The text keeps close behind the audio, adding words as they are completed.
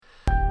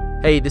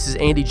Hey, this is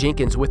Andy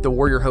Jenkins with the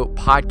Warrior Hope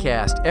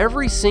Podcast.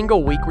 Every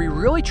single week, we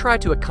really try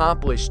to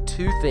accomplish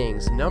two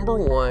things. Number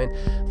one,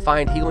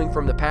 find healing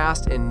from the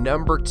past, and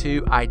number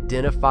two,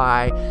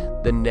 identify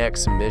the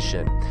next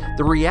mission.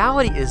 The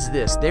reality is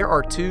this: there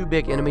are two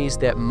big enemies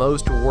that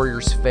most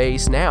warriors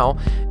face now.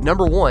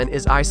 Number one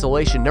is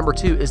isolation. Number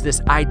two is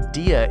this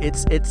idea.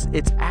 It's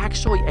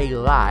actually a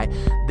lie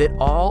that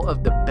all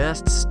of the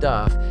best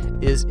stuff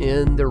is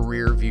in the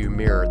rearview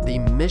mirror. The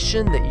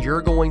mission that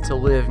you're going to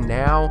live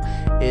now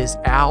is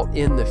out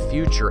in the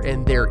future,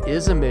 and there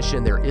is a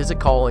mission, there is a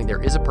calling,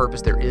 there is a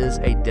purpose, there is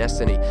a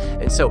destiny.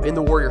 And so in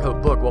the Warrior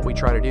Hope book, what we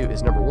try to do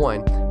is, number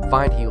one,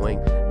 find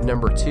healing.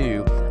 Number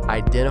two,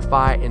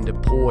 identify and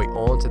deploy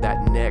onto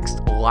that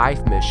next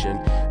life mission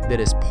that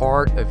is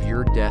part of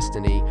your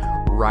destiny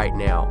right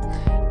now.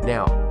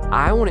 Now,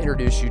 I want to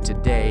introduce you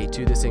today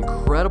to this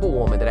incredible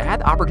woman that I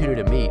had the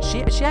opportunity to meet.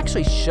 She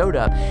actually showed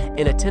up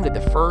and attended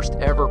the first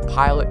ever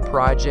pilot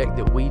project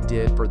that we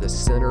did for the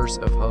Centers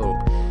of Hope.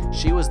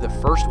 She was the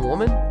first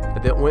woman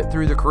that went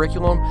through the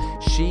curriculum.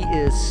 She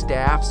is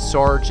Staff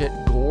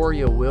Sergeant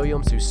Gloria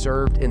Williams, who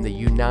served in the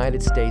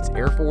United States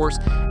Air Force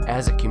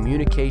as a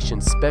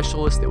communications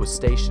specialist that was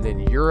stationed in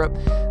Europe,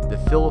 the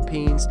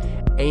Philippines,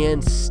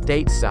 and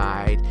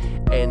stateside.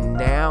 And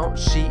now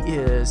she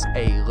is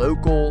a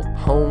local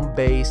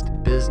home-based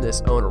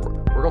business owner.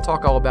 We're going to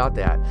talk all about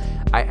that.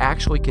 I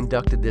actually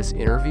conducted this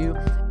interview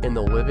in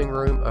the living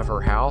room of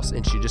her house,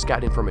 and she just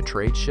got in from a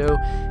trade show.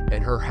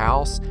 In her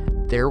house,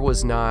 there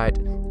was not,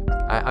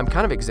 I'm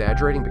kind of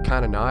exaggerating, but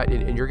kind of not,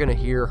 and you're going to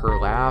hear her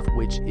laugh,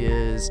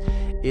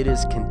 it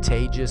is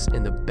contagious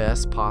in the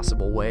best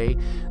possible way.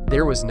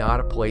 There was not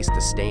a place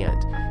to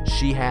stand.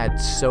 She had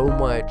so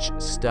much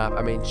stuff.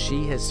 I mean,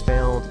 she has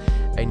found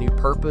a new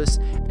purpose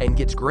and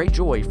gets great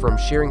joy from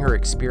sharing her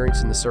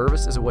experience in the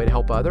service as a way to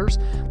help others.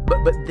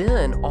 But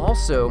then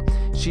also,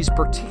 she's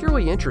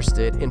particularly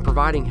interested in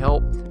providing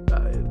help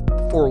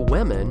for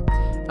women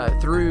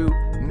through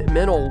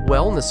mental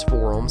wellness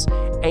forums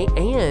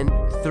and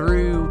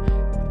through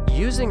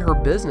using her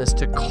business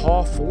to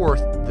call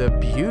forth the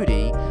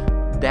beauty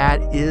that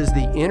is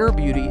the inner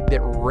beauty that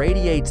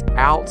radiates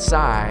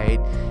outside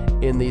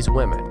in these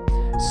women.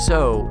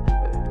 So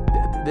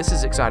this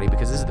is exciting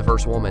because this is the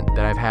first woman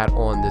that I've had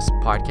on this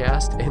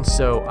podcast. And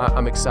so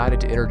I'm excited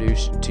to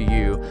introduce to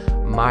you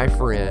my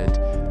friend,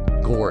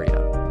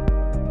 Gloria.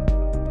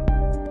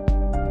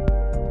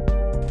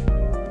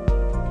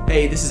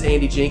 Hey, this is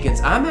Andy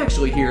Jenkins. I'm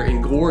actually here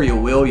in Gloria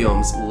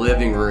Williams'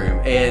 living room,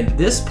 and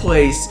this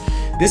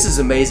is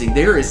amazing.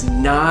 There is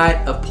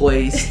not a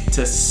place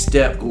to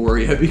step,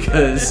 Gloria,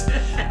 because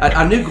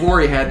I knew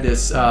Gloria had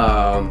this that's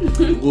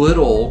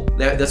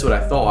what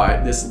I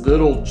thought, this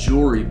little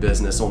jewelry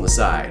business on the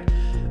side.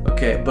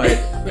 Okay, but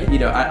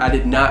I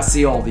did not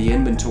see all the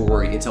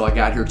inventory until I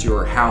got here to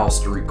her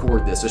house to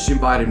record this. So she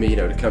invited me,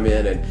 to come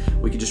in and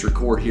we could just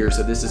record here.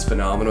 So this is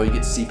phenomenal. You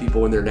get to see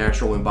people in their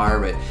natural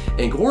environment.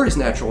 And Gloria's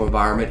natural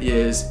environment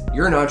is,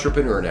 you're an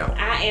entrepreneur now.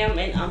 I am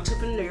an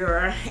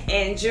entrepreneur,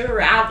 and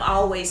jewelry, I've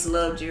always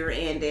loved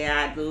jewelry, and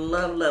I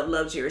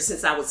love jewelry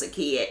since I was a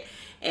kid.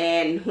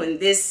 And when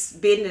this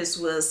business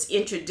was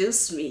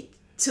introduced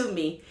to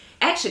me,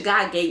 actually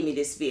God gave me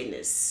this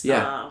business.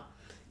 Yeah.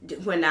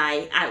 When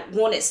I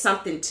wanted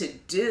something to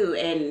do,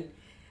 and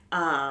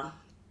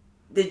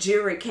the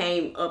jewelry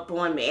came up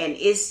on me, and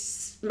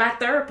it's my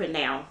therapy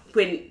now.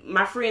 When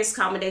my friends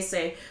call me, they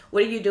say,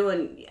 "What are you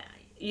doing?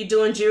 You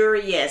doing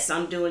jewelry?" Yes,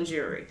 I'm doing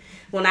jewelry.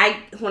 When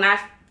I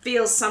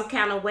feel some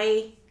kind of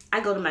way, I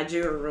go to my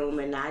jewelry room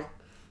and I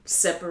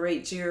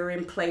separate jewelry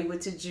and play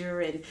with the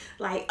jewelry, and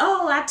I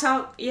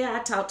talk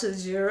to the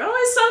jewelry. Oh,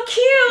 it's so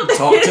cute.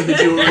 Talk to the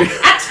jewelry.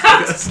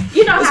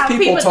 How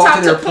people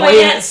talk to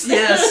plants.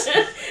 Yes.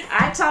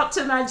 I talk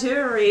to my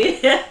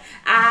jewelry.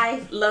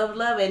 I love,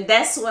 and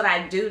that's what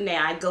I do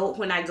now.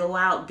 When I go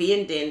out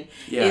vending,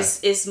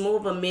 it's more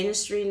of a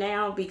ministry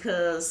now,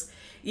 because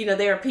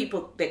there are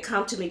people that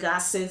come to me. God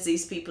sends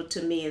these people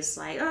to me. It's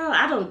like, oh,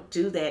 I don't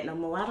do that no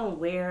more. I don't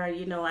wear,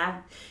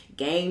 I've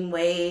gained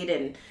weight,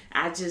 and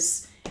I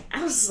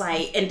was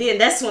like, and then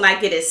that's when I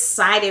get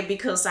excited,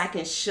 because I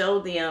can show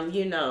them,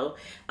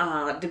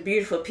 the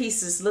beautiful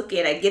pieces. Look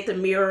at it. I get the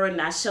mirror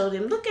and I show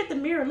them, look at the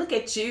mirror, look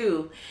at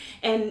you.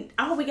 And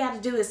all we got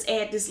to do is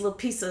add this little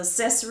piece of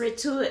accessory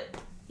to it.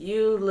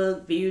 You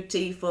look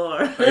beautiful.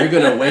 You're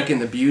going to awaken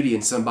the beauty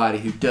in somebody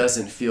who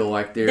doesn't feel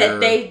like they're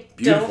they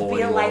beautiful don't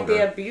feel any like longer.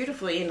 They're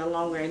beautiful any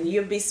longer. And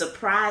you'll be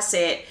surprised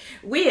that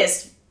we,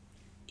 as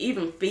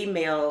even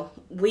female,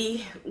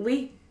 we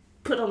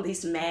put on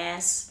these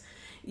masks,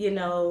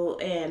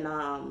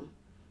 and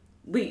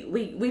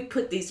we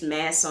put these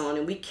masks on,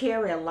 and we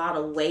carry a lot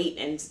of weight,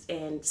 and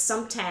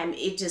sometimes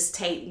it just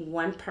take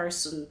one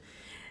person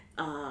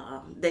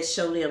that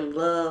show them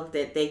love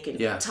that they can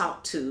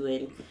talk to.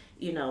 And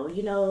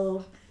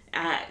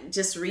I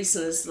just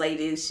recently, this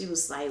lady, she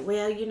was like,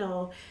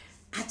 well,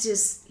 I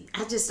just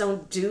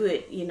don't do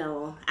it,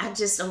 I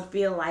just don't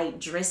feel like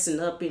dressing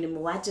up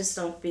anymore. I just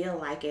don't feel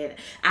like it.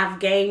 I've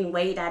gained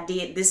weight.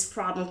 This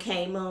problem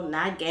came on, and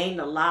I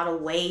gained a lot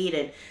of weight.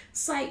 And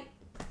it's like,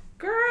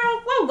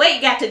 girl, what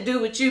weight got to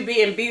do with you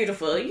being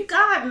beautiful?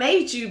 God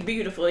made you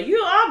beautiful. You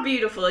are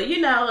beautiful,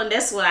 and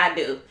that's what I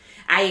do.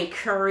 I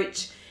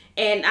encourage,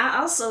 and I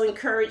also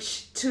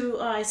encourage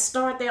to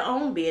start their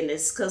own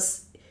business,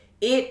 because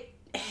it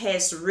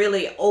has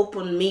really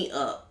opened me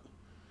up,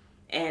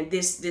 and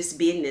this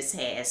business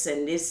has,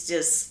 and it's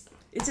just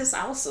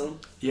awesome.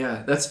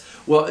 Yeah,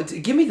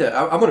 give me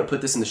I'm going to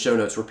put this in the show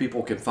notes where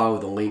people can follow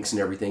the links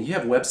and everything. You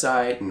have a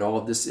website and all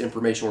of this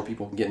information where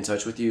people can get in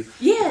touch with you.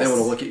 Yes. If they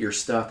want to look at your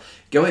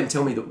stuff. Go ahead and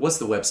tell me, what's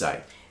the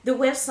website? The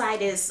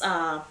website is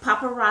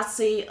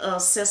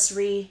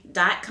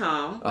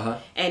paparazziaccessory.com,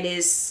 and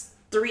it's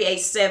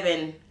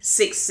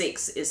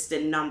 38766 is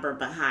the number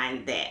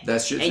behind that.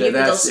 And you can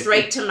go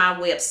straight to my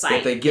website.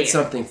 If they get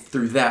something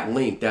through that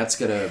link, that's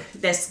gonna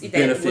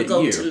benefit will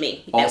go you. To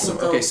me. Awesome.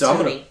 Okay, so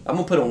I'm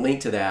gonna put a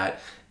link to that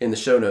in the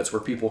show notes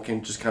where people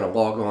can just kind of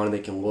log on and they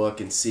can look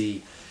and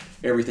see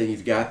everything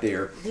you've got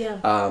there.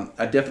 Yeah.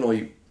 I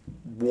definitely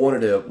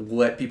wanted to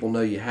let people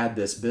know you had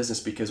this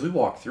business because we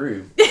walked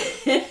through.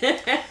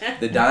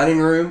 The dining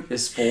room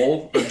is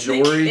full of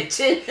jewelry.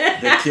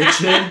 The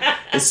kitchen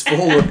is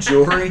full of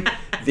jewelry.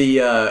 The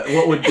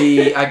what would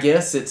be, I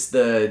guess it's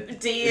the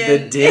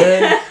den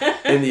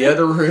in the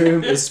other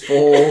room is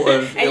full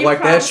of, and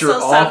like, that's your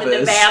office.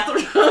 In the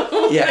bathroom.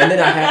 Yeah, and then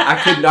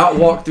I could not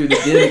walk through the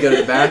den to go to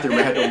the bathroom.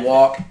 I had to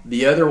walk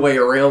the other way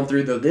around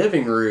through the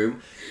living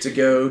room to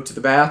go to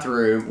the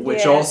bathroom,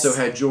 which also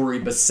had jewelry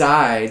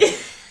beside.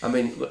 I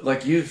mean,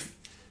 like you've...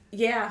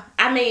 Yeah.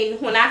 I mean,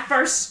 when I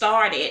first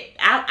started,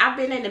 I've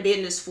been in the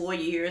business 4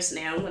 years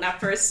now. When I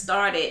first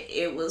started,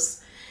 it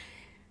was,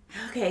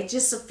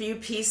 just a few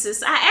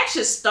pieces. I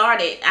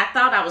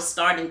thought I was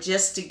starting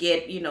just to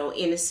get,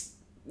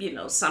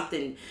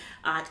 something,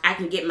 I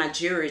can get my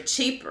jewelry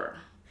cheaper.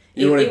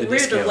 You wanted the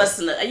discount.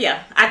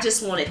 I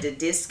just wanted the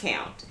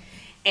discount.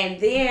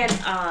 And then,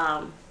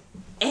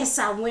 as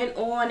I went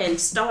on and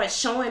started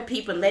showing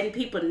people, letting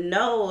people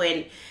know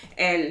and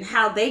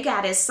how they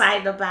got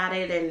excited about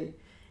it, and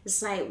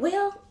it's like,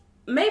 well,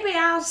 maybe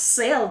I'll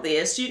sell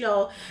this.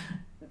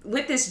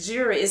 With this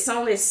jewelry, it's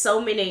only so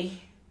many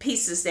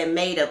pieces that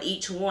made of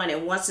each one,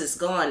 and once it's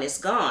gone, it's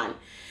gone.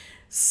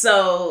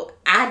 So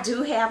I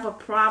do have a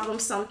problem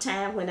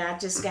sometimes when I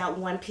just got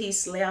one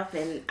piece left,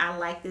 and I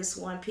like this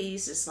one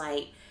piece. It's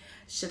like,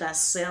 should I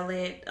sell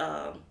it?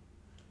 I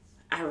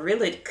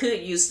really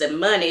could use the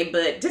money,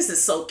 but this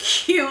is so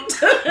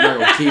cute. You're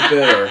gonna keep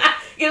it, or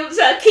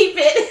keep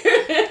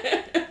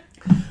it.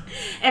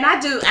 And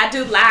I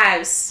do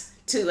lives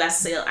too.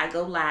 I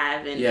go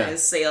live and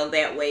sell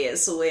that way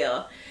as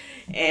well.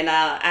 And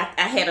I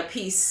had a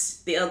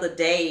piece the other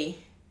day.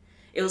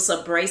 It was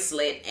a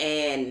bracelet,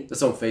 and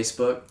it's on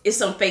Facebook.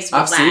 It's on Facebook.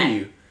 I've seen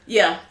you.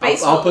 Yeah,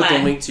 Facebook. I'll put the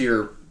link to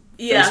your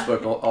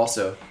Facebook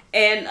also.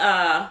 And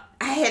I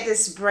had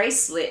this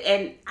bracelet,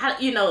 and I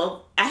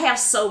have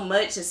so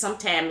much, and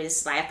sometimes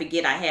it's like I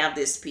forget I have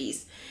this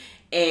piece.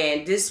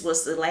 And this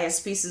was the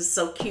last piece. It's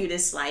so cute.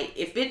 It's like,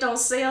 if it don't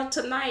sell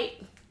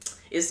tonight,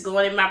 it's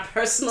going in my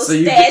personal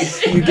stash.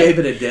 So you gave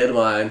it a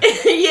deadline.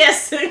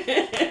 Yes.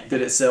 Did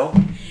it sell?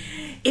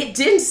 It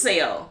didn't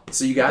sell.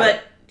 So you got it.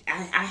 But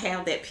I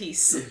have that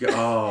piece.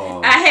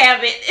 Oh. I have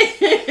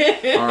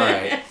it. All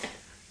right.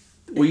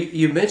 Well,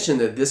 you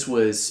mentioned that this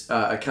was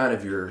a kind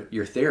of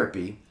your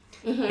therapy,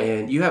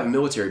 and you have a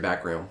military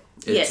background.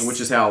 Yes. Which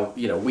is how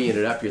we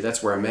ended up here.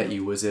 That's where I met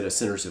you, was at a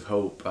Centers of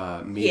Hope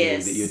meeting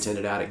that you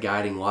attended out at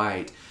Guiding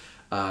Light,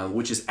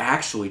 which is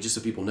actually, just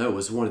so people know,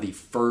 was one of the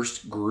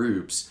first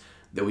groups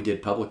that we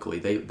did publicly.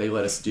 They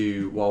let us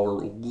do, while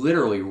we're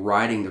literally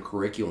writing the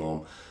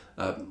curriculum,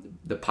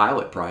 the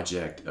pilot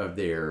project of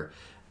their.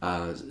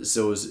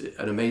 So it was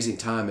an amazing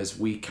time as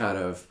we kind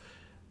of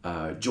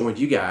joined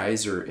you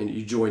guys, and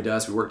you joined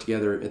us. We worked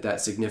together at that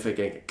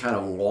significant kind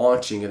of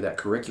launching of that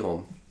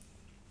curriculum.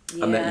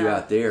 Yeah. I met you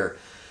out there.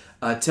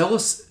 Tell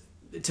us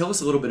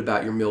a little bit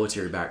about your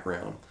military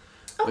background.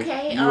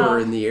 Okay. Like, you were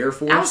in the Air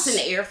Force? I was in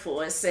the Air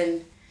Force,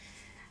 and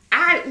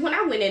when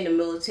I went in the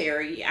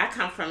military, I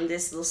come from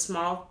this little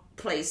small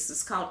place.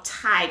 It's called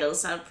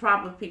Titus.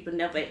 Probably people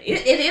never...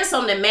 It is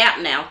on the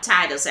map now,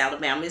 Titus,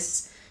 Alabama.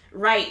 It's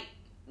right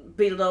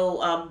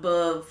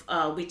above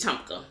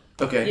Wetumpka.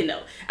 Okay.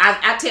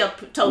 I told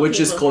people... Which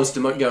is close to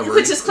Montgomery.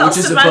 Which is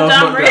close to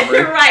Montgomery.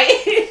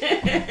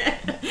 Right.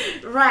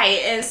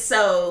 Right. And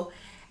so...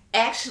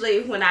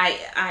 Actually, when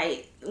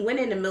I went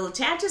in the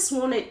military, I just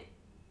wanted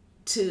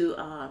to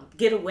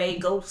get away,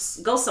 go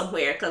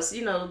somewhere, because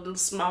the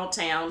small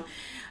town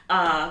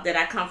that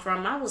I come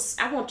from, I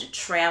want to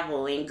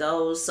travel and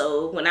go.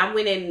 So when I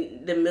went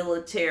in the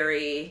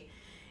military,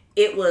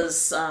 it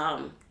was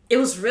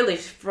really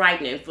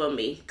frightening for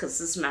me,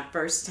 because it's my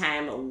first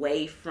time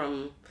away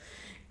from.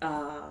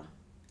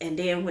 And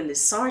then when the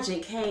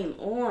sergeant came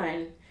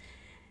on,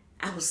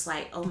 I was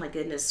like, oh my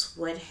goodness,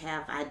 what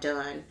have I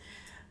done?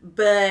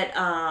 But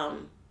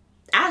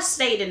I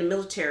stayed in the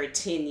military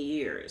 10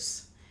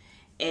 years.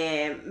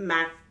 And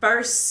my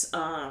first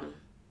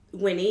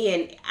went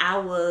in, I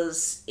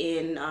was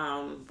in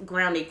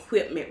ground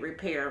equipment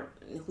repair,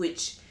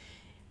 which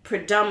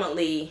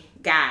predominantly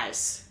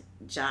guys.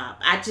 job.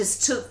 I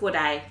just took what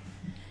they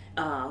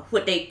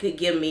could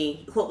give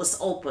me, what was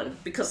open,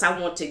 because I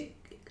want to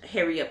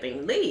hurry up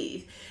and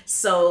leave.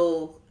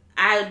 So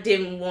I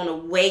didn't want to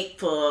wait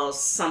for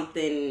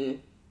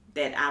something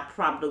that I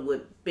probably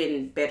would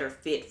been better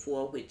fit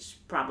for, which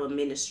probably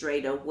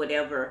administrator,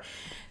 whatever.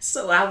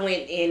 So I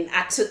went and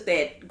I took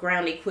that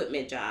ground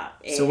equipment job.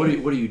 So what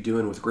are you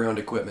doing with ground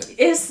equipment?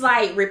 It's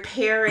like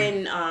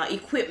repairing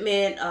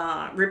equipment,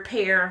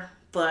 repair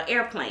for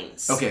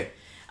airplanes. Okay.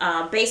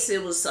 Basically,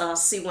 it was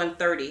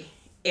C-130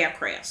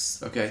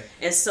 aircrafts. Okay.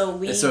 And so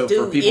we do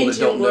for people engine that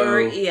don't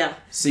work. Know, yeah.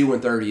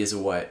 C-130 is a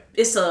what?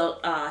 It's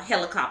a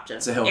helicopter.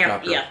 It's a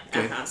helicopter.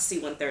 Okay.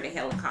 C-130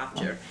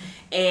 helicopter.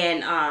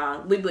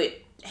 And we would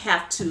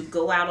have to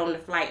go out on the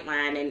flight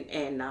line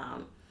and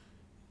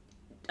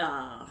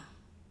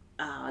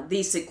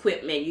these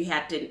equipment, you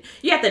have to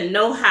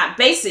know how.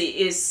 Basically,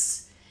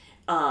 it's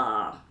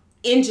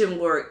engine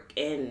work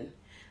and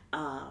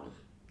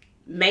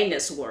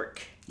maintenance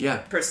work. Yeah.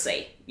 Per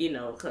se,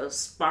 because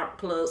spark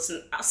plugs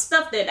and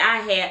stuff that I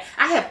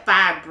have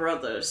 5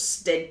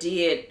 brothers that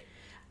did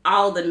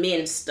all the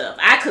men stuff.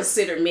 I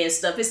consider men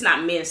stuff. It's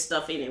not men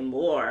stuff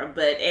anymore,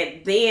 but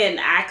then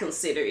I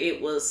consider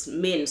it was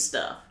men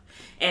stuff,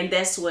 and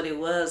that's what it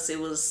was. It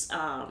was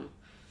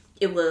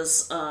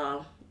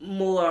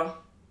more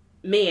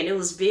men. It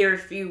was very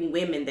few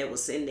women that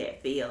was in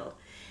that field,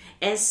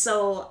 and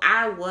so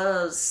I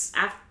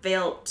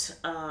felt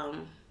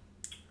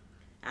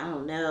I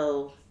don't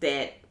know,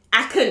 that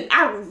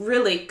I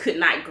really could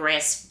not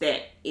grasp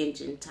that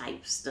engine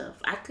type stuff.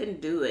 I couldn't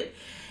do it.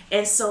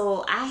 And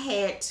so I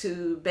had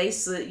to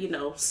basically,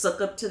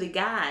 suck up to the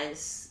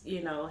guys,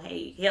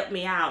 hey, help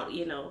me out,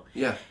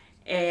 Yeah.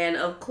 And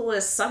of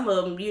course, some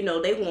of them,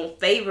 they want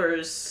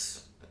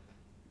favors,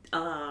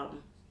 to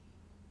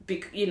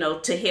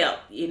help,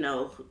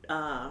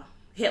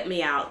 help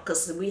me out,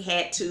 because we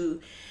had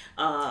to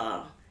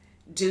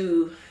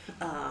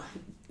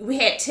we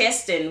had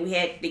testing, we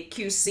had the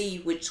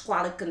QC, which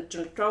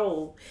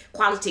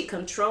quality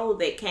control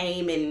that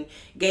came and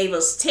gave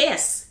us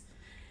tests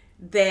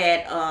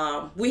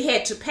that we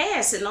had to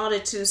pass in order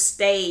to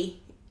stay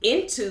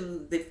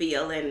into the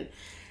field. And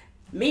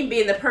me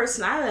being the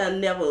person, I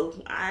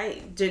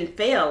didn't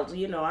fail.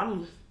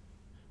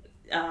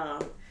 I'm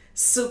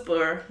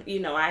super,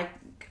 I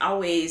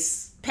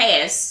always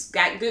pass,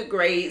 got good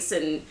grades,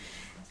 and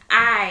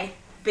I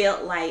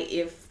felt like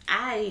if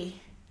I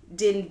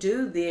didn't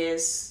do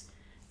this,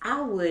 I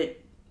would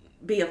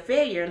be a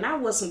failure, and I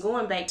wasn't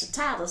going back to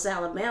Tyler's,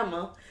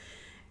 Alabama,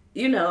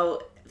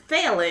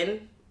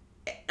 failing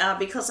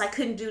because I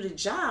couldn't do the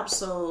job.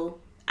 So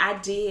I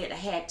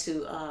had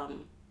to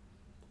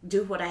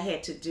do what I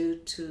had to do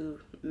to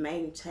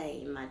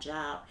maintain my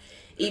job.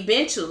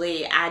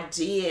 Eventually, I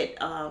did,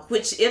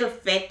 which it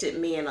affected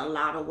me in a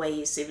lot of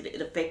ways.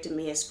 It affected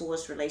me as far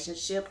as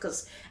relationship,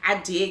 because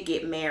I did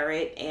get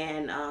married,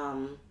 and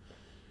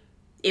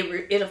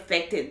it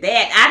affected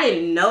that. I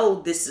didn't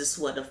know this is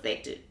what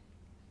affected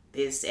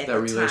this at the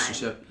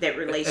relationship. Time. That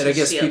relationship. And I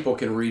guess people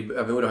can read, we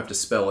don't have to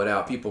spell it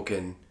out. People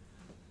can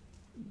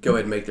go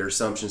ahead and make their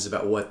assumptions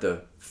about what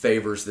the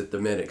favors that the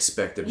men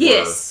expected were.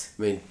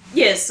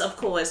 Yes, of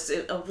course.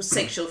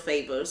 Sexual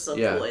favors, of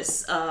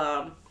course.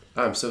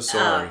 I'm so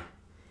sorry.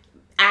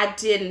 I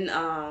didn't,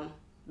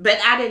 but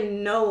I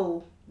didn't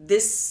know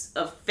this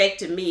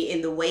affected me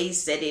in the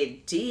ways that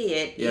it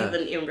did,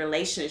 even in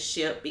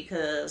relationship,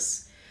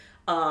 because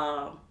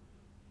when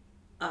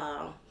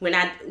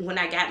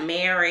I got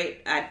married,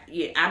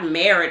 I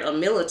married a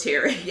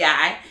military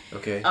guy.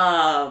 Okay.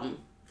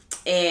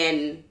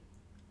 And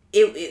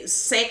it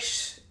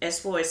sex, as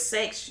far as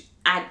sex,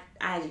 I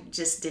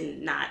just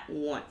did not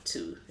want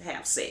to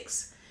have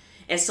sex,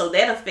 and so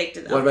that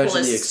affected. Well, I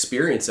imagine the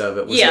experience of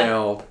it was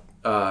now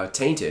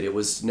tainted. It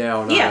was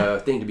now not a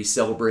thing to be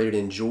celebrated,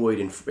 enjoyed,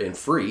 and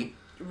free.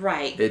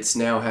 Right. It's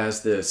now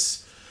has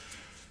this.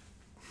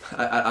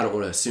 I don't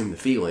want to assume the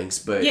feelings,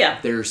 but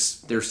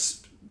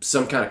there's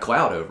some kind of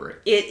cloud over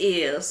it. It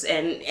is,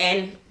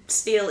 and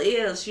still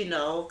is,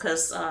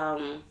 because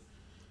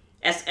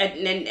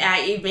and then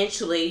I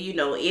eventually,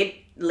 it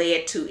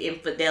led to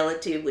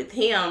infidelity with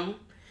him,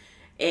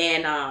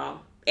 and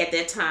at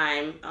that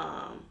time,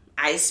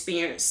 I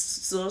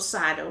experienced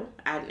suicidal,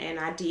 and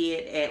I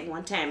did at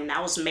one time, and I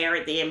was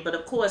married then. But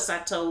of course, I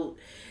told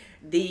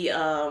the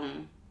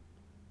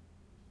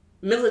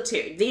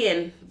military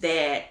then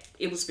that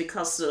it was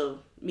because of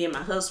me and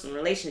my husband's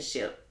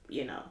relationship,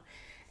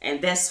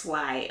 and that's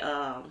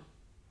why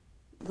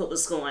what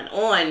was going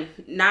on,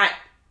 not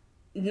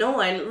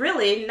knowing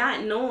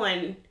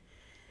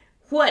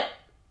what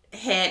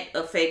had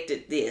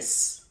affected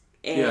this.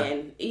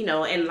 And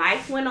and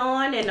life went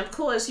on, and of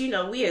course,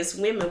 we as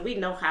women, we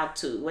know how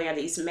to wear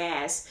these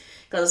masks,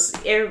 because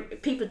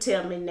people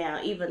tell me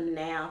now, even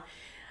now,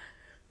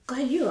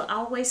 God, you are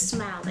always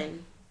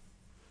smiling.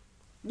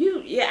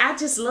 I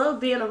just love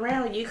being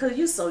around you because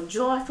you're so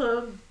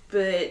joyful,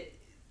 but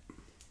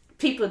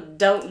people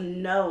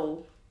don't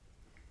know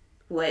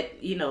what,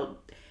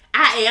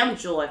 I am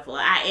joyful,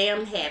 I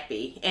am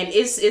happy, and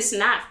it's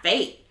not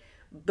fake,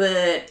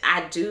 but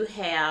I do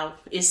have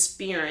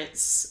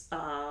experience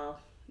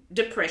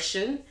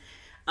depression.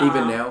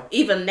 Even now?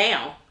 Even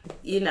now.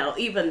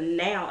 Even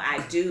now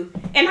I do.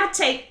 And I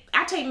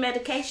take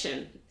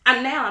medication.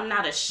 I'm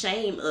not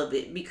ashamed of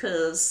it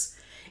because,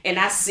 and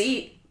I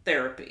see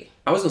therapy.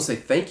 I was going to say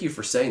thank you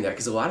for saying that,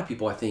 because a lot of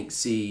people, I think,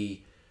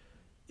 see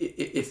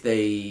if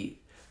they...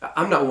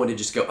 I'm not one to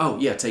just go, oh,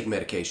 yeah, take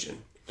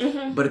medication.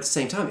 Mm-hmm. But at the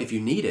same time, if you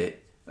need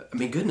it, I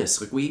mean,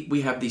 goodness, like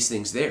we have these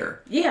things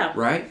there. Yeah.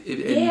 Right?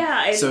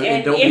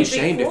 And don't be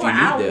ashamed if you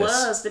need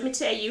this. Let me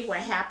tell you what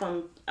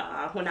happened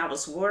when I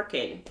was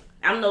working.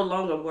 I'm no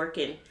longer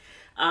working.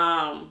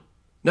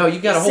 No,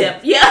 you got a whole...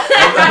 Yeah.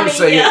 I'm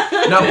saying,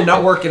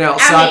 not working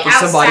outside for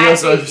somebody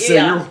else.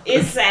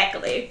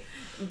 Exactly.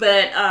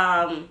 But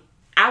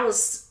I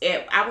was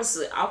an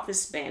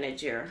office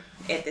manager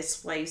at this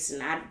place,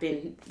 and I've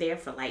been there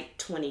for like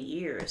 20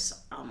 years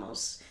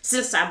almost,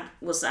 since I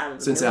was out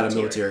of the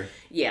military.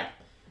 Yeah.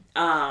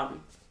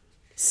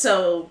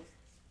 So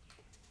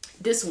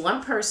this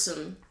one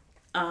person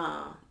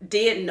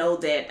did know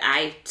that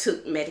I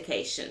took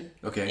medication.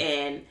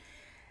 Okay. And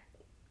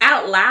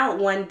out loud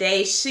one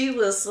day, she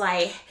was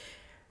like,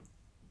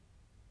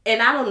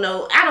 and I don't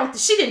know,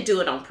 she didn't do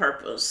it on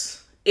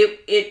purpose.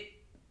 She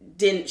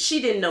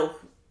didn't know.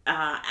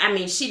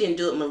 She didn't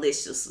do it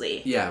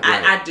maliciously. Yeah,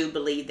 right. I do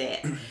believe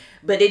that.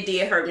 But it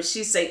did hurt me.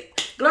 She said,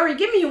 Gloria,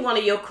 give me one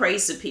of your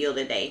crazy pills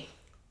today.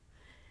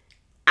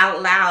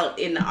 Out loud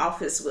in the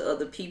office with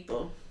other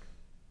people.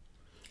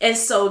 And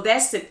so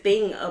that's the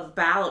thing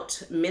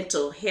about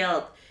mental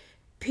health.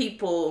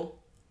 People,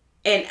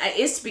 and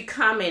it's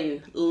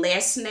becoming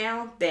less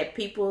now that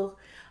people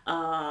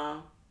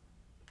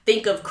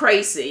think of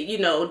crazy.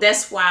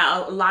 That's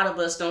why a lot of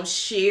us don't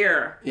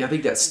share. Yeah, I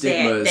think that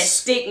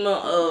stigma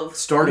of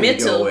starting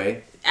mental, to go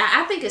away.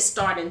 I think it's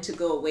starting to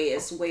go away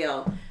as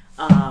well.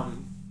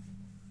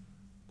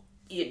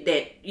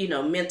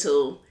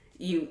 Mental,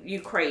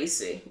 you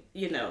crazy,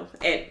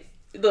 and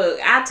look,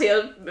 I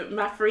tell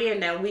my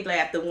friend now, we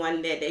laugh, the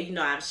one that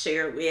I've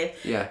shared with.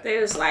 Yeah. They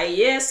was like,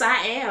 yes, I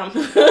am.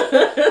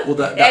 Well,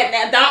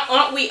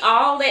 aren't we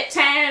all at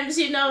times?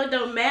 It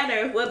don't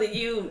matter whether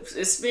you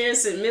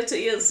experiencing mental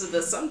illness,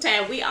 but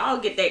sometimes we all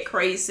get that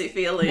crazy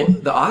feeling.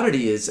 Well, the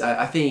oddity is,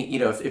 I think,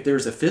 if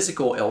there's a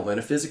physical ailment,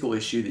 a physical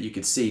issue that you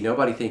could see,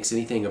 nobody thinks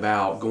anything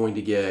about going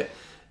to get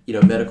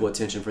medical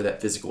attention for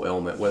that physical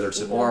ailment, whether it's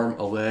an arm,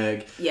 a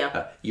leg,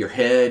 your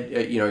head,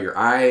 your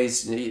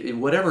eyes,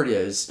 whatever it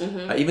is,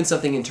 even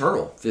something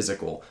internal,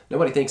 physical.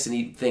 Nobody thinks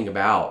anything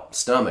about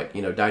stomach,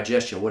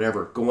 digestion,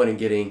 whatever, going and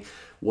getting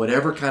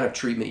whatever kind of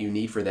treatment you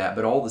need for that.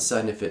 But all of a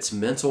sudden, if it's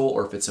mental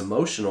or if it's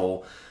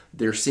emotional,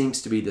 there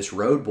seems to be this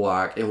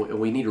roadblock, and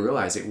we need to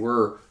realize that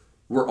we're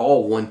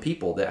all one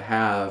people that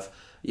have,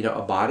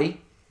 a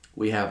body,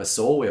 we have a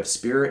soul, we have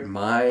spirit,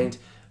 mind,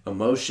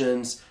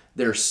 emotions.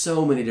 There's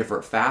so many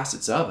different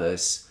facets of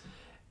us,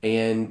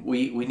 and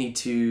we need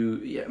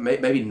to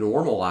maybe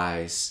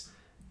normalize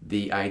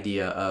the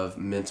idea of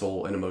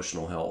mental and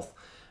emotional health.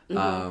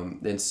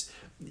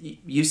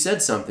 You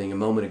said something a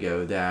moment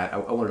ago that I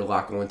wanted to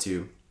lock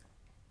onto,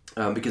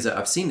 because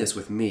I've seen this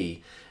with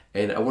me,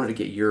 and I wanted to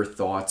get your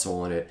thoughts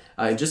on it.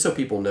 And just so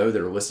people know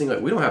that are listening,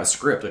 like, we don't have a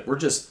script. Like, we're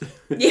just put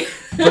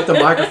the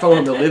microphone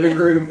in the living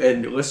room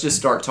and let's just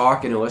start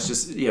talking, and let's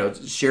just,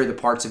 share the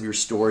parts of your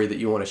story that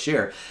you want to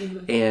share.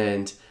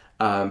 And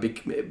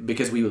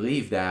because we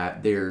believe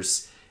that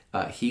there's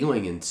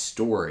healing in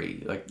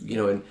story. Like,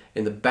 in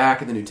the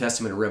back of the New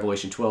Testament of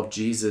Revelation 12,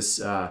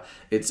 Jesus,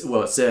 it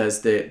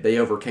says that they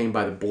overcame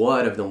by the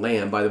blood of the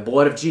Lamb, by the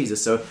blood of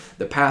Jesus. So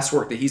the past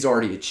work that he's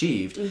already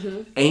achieved,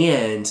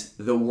 and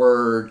the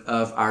word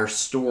of our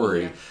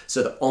story. Yeah.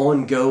 So the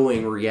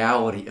ongoing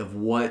reality of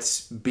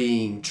what's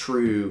being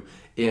true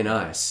in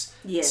us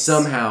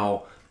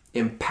somehow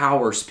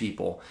empowers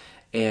people.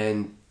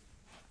 And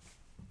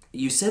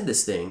you said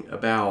this thing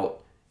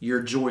about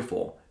you're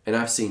joyful, and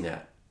I've seen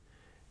that.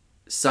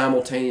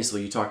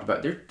 Simultaneously, you talked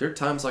about there are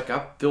times like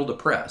I feel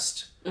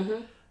depressed.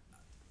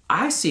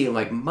 I see in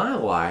like my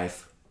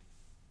life,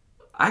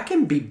 I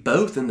can be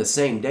both in the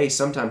same day,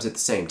 sometimes at the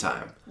same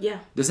time. Yeah.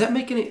 Does that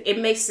make any? It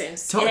makes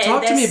sense. Talk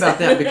to me about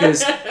that,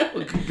 because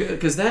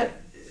that.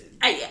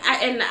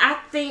 I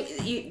think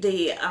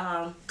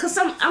because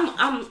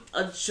I'm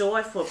a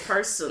joyful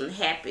person,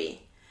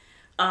 happy,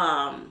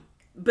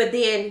 but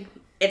then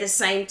at the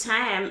same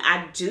time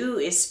I do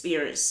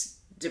experience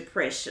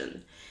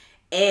depression,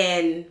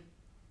 and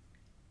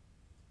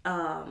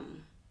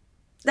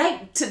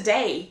like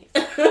today,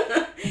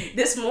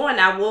 this morning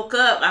I woke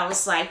up, I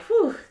was like,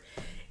 whew,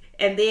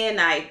 and then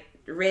I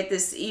read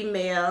this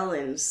email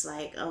and it's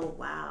like, oh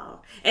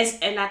wow,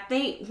 and I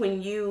think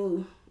when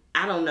you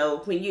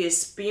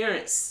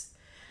experience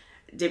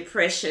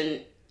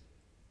depression,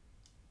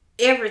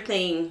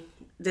 everything,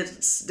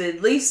 the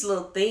least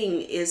little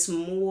thing is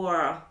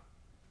more,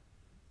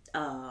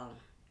 I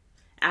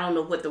don't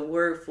know what the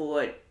word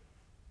for it.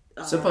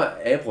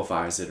 Somebody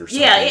amplifies it or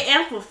something. Yeah, it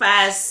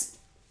amplifies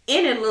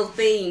any little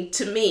thing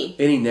to me.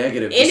 Any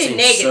negative.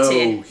 So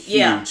huge.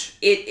 Yeah.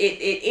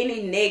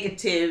 Any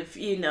negative,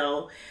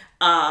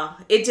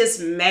 it just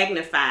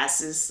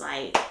magnifies. It's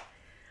like,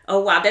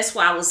 oh wow, that's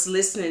why I was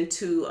listening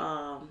to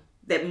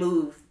that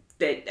move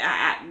that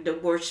the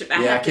worship.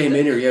 I came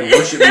in here. You had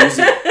worship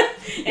music,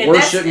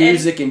 worship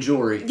music, and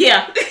jewelry.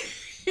 Yeah,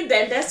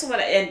 that's what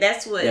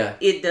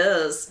it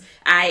does.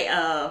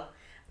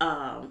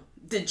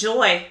 The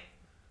joy.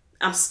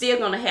 I'm still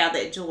gonna have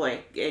that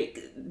joy.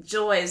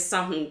 Joy is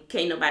something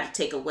can't nobody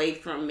take away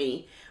from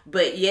me.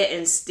 But yet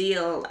and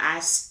still,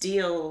 I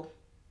still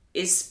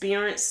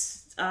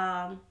experience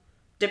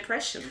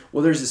depression.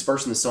 Well, there's this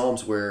verse in the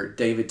Psalms where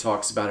David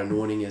talks about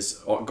anointing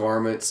his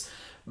garments,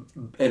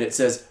 and it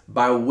says,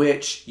 "By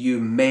which you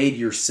made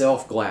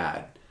yourself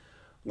glad."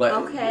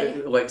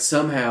 Like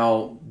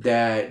somehow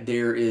that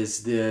there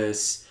is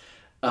this.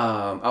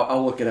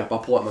 I'll look it up. I'll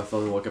pull up my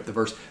phone and look up the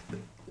verse.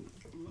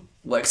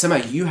 Like somehow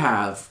you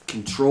have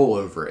control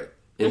over it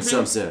in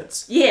some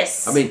sense.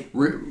 Yes. I mean,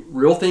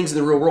 real things in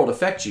the real world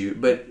affect you,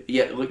 but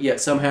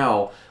yet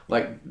somehow,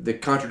 like the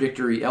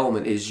contradictory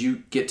element is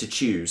you get to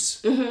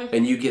choose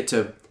and you get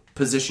to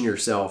position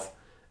yourself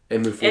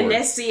and move forward. And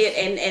that's it.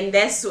 And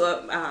that's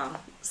what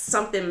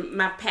something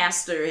my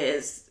pastor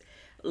is.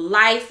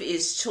 Life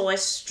is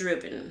choice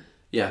driven.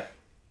 Yeah.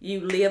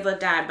 You live or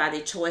die by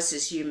the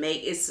choices you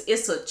make.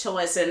 It's a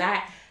choice, and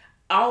I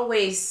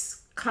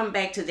always come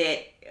back to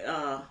that.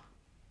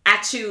 I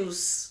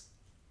choose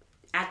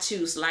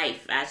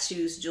life. I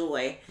choose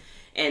joy,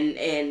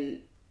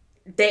 and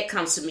that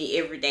comes to me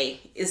every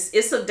day.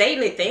 It's a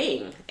daily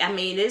thing. I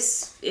mean,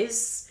 it's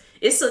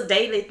a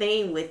daily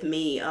thing with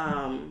me,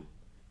 and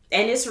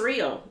it's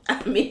real.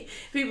 I mean,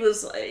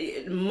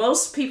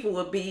 most people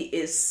would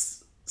be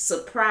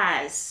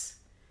surprised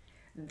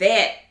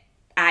that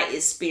I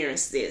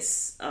experienced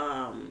this,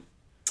 and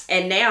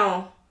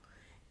now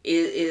it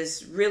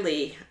is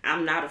really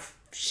I'm not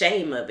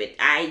ashamed of it.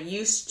 I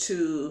used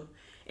to,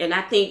 and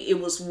I think it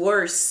was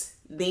worse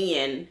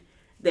then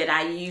that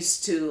I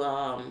used to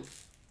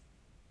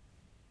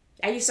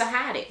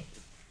hide it.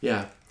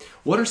 Yeah.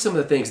 What are some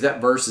of the things,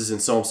 that verse is in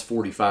Psalms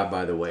 45,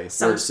 by the way,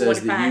 where it says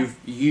 45. That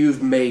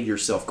you've made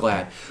yourself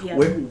glad. Yeah.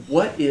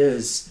 What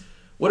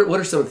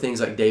are some of the things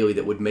like daily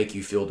that would make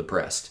you feel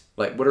depressed?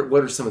 Like what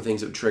are some of the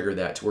things that would trigger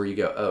that to where you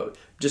go, oh,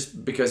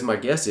 just because my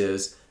guess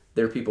is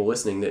there are people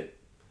listening that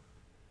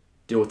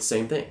deal with the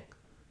same thing.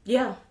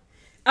 Yeah.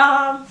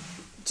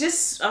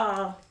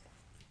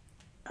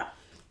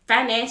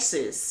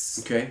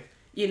 Finances. Okay.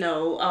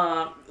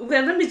 Well,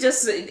 let me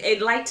just,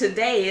 like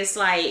today, it's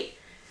like,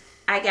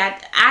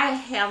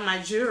 I have my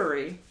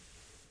jewelry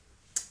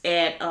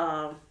at,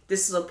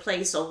 this is a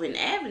place over in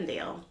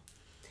Avondale,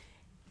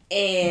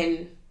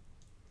 and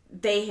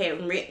they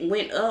had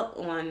went up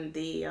on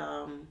the,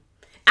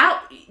 I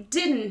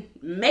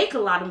didn't make a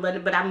lot of money,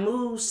 but I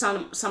moved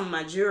some of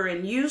my jewelry,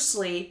 and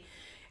usually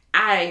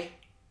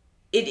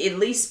it at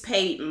least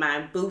paid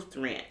my booth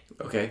rent.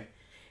 Okay.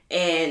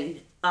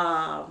 And,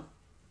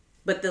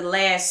 but the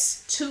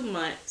last 2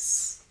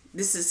 months,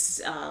 this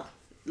is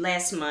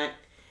last month,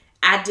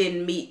 I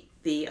didn't meet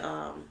the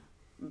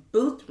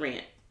booth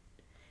rent,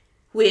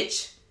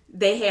 which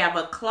they have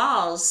a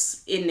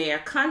clause in their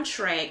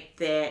contract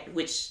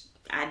which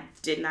I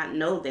did not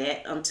know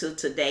that until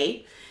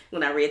today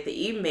when I read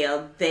the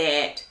email,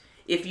 that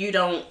if you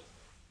don't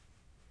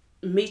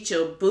meet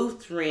your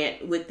booth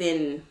rent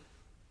within,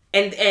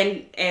 and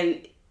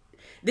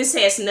this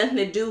has nothing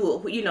to do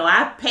with,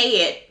 I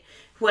pay it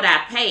what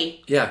I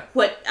pay. Yeah.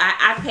 What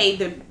I pay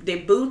the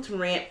booth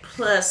rent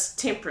plus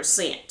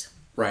 10%.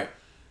 Right.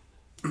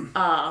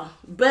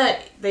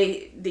 But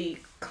the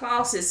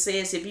clause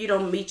says if you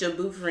don't meet your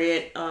booth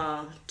rent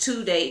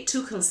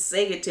 2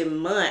 consecutive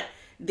months,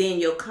 then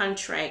your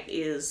contract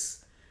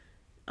is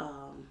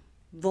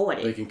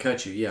voided. They can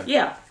cut you, yeah.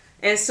 Yeah.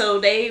 And so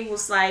they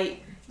was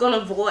like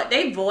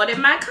they voided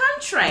my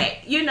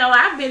contract.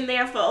 I've been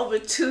there for over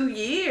 2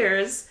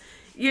 years,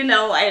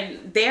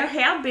 and there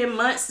have been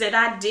months that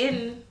I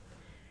didn't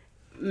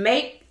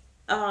make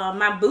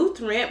my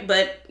booth rent,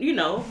 but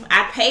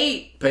I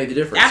paid the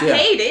difference.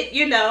 Paid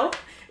it,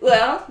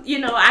 Well,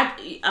 you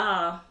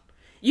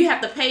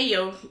have to pay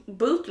your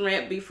booth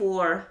rent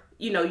before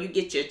you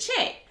get your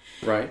check.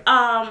 Right.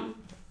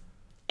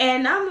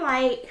 And I'm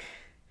like,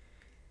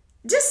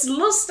 just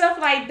little stuff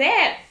like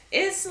that.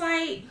 It's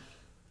like,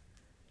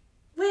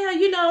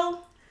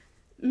 well,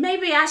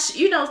 maybe I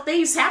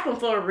things happen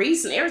for a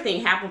reason.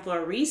 Everything happened for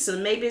a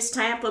reason. Maybe it's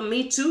time for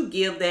me to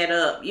give that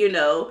up,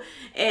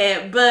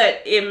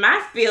 but in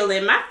my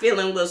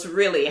feeling was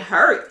really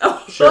hurt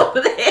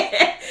over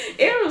that.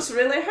 It was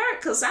really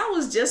hurt because I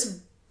was just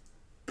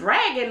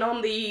bragging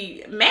on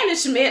the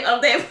management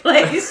of that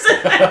place.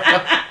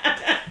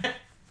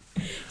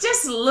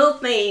 Just little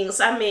things.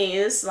 I mean,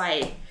 it's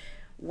like,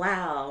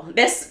 wow.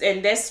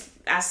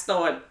 I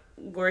start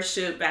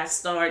worship. I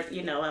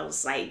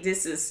was like,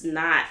 this is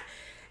not,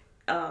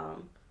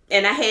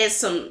 and I had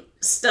some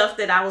stuff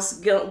that I was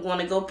going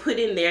to go put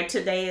in there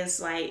today. It's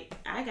like,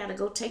 I got to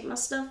go take my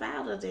stuff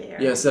out of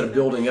there. Yeah, instead of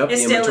building up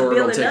the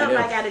inventory,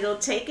 I got to go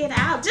take it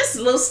out. Just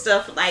little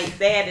stuff like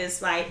that.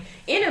 It's like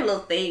any little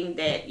thing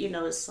that,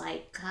 it's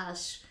like,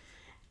 gosh,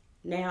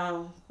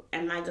 now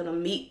am I going to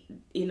meet,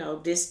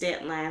 this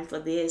deadline for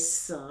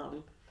this?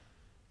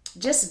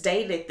 Just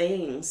daily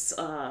things.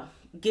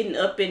 Getting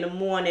up in the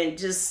morning,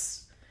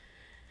 just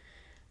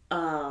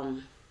I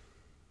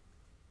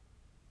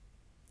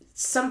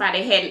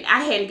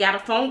hadn't got a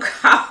phone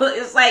call.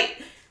 It's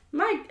like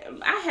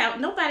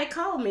nobody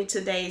called me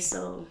today,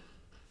 so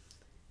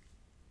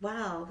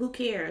wow, who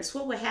cares?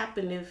 What would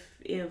happen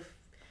if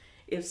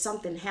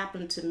something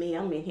happened to me?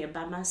 I'm in here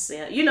by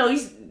myself.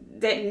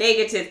 That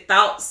negative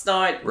thoughts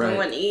start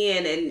going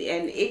in,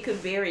 and it could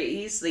very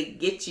easily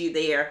get you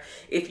there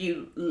if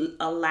you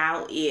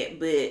allow it.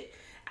 But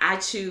I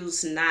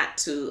choose not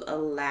to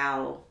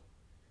allow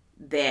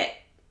that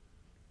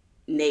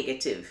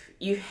negative.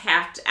 You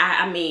have to,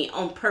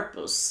 on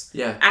purpose.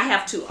 Yeah. I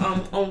have to,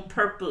 on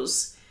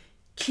purpose,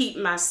 keep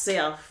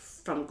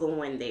myself from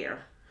going there.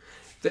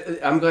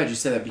 I'm glad you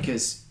said that,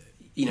 because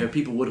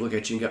people would look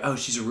at you and go, "Oh,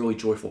 she's a really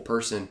joyful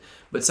person,"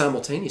 but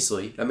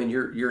simultaneously,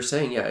 you're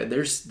saying, yeah,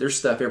 there's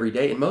stuff every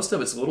day, and most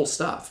of it's little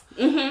stuff,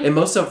 and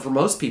most of it, for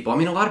most people, a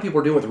lot of people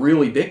are dealing with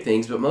really big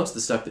things, but most of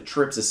the stuff that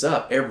trips us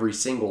up every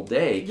single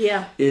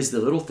day, is the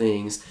little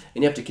things,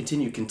 and you have to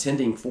continue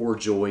contending for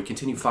joy,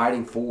 continue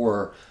fighting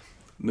for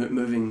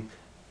moving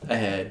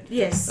ahead.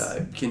 Yes.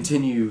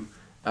 Continue,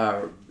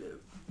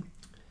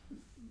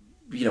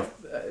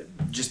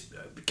 just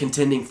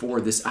contending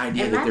for this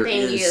idea that there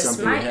is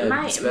something ahead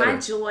that's better. My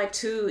joy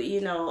too,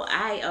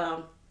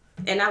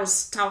 I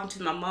was talking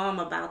to my mom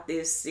about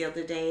this the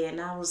other day,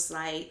 and I was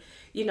like,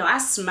 I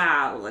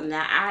smile, and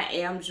I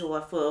am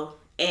joyful,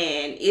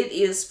 and it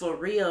is for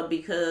real,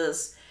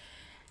 because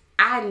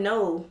I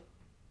know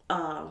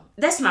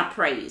that's my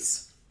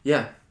praise.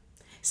 Yeah.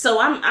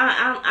 So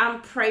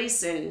I'm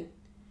praising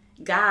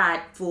God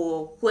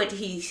for what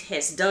He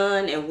has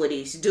done and what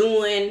He's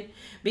doing,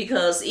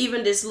 because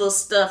even this little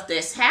stuff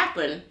that's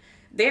happened,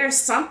 there's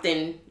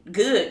something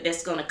good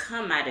that's going to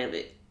come out of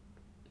it.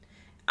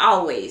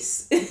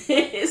 Always.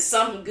 It's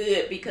something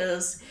good,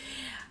 because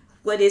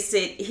what is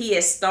it? He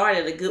has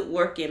started a good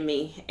work in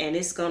me, and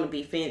it's going to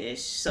be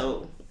finished.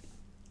 So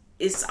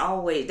it's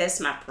always,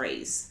 that's my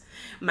praise.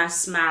 My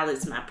smile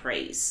is my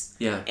praise.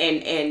 Yeah.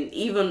 And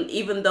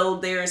even though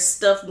there's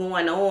stuff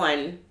going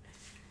on,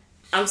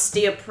 I'm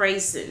still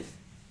praising,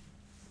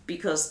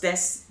 because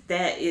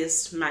that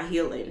is my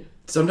healing.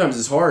 Sometimes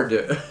it's hard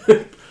to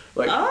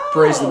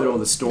praise in the middle of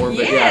the storm.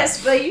 But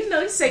yes, but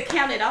you say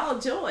count it all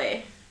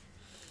joy.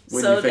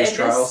 When you face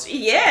trials?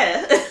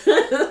 Yeah.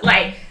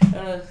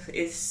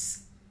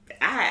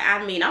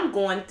 I'm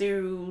going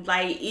through,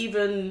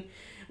 even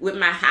with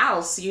my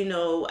house, I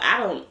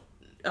don't,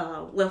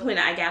 when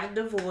I got a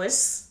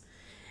divorce,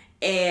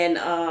 and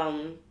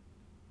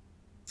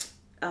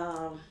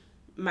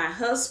my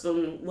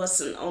husband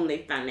wasn't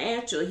only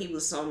financial, he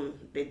was on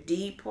the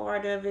D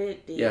part of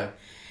it.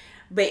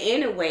 But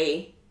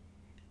anyway,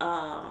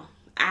 I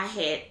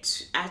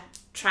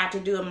tried to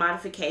do a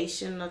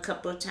modification a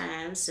couple of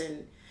times,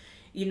 and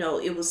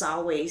it was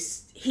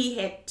always, he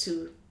had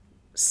to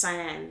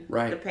sign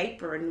the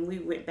paper, and we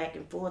went back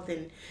and forth,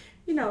 and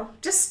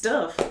just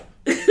stuff.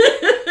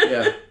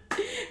 Yeah.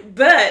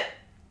 But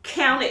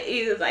count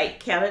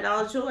it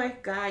all joy,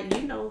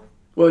 God,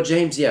 Well,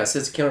 James,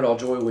 says count it all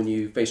joy when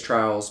you face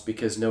trials,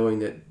 because knowing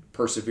that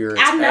perseverance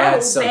I know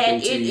adds something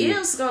that to it you.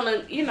 is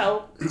gonna,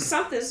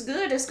 something's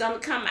good is gonna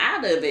come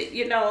out of it.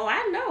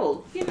 I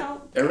know.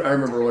 I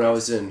remember when I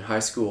was in high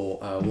school,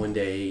 one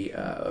day,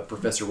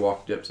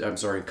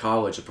 in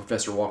college, a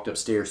professor walked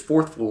upstairs,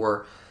 4th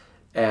floor,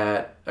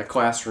 at a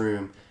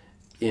classroom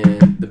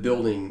in the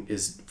building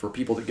is, for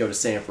people that go to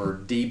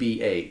Sanford,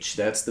 DBH.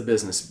 That's the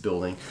business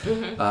building.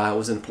 I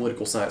was in a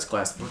political science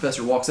class. The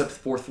professor walks up to the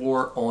 4th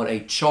floor on a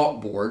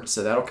chalkboard,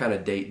 so that'll kind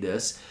of date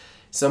this.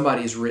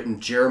 Somebody has written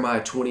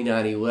Jeremiah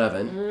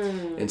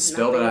 29:11 and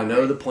spelled it, "I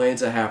know the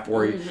plans I have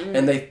for you."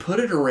 And they've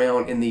put it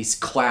around in these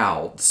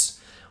clouds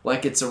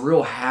like it's a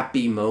real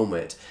happy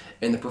moment.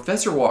 And the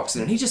professor walks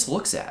in and he just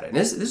looks at it. And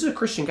this is a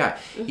Christian guy.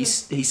 He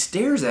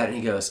stares at it and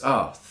he goes,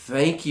 "Oh,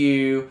 thank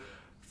you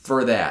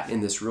for that,"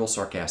 in this real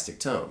sarcastic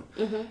tone.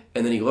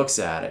 And then he looks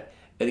at it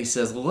and he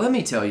says, "Let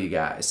me tell you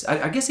guys,"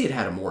 I guess he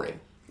had a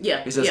morning.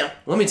 Yeah. He says,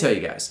 "Let me tell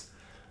you guys,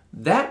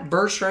 that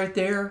verse right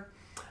there,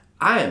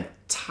 I am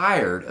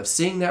tired of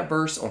seeing that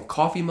verse on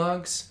coffee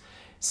mugs,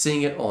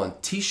 seeing it on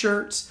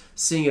t-shirts,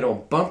 seeing it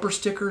on bumper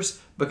stickers,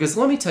 because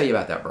let me tell you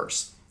about that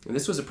verse." And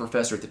this was a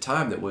professor at the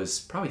time that was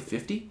probably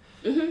 50,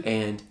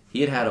 and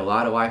he had a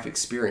lot of life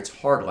experience,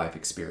 hard life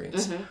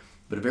experience,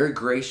 but a very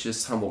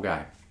gracious, humble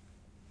guy.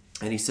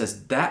 And he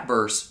says that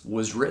verse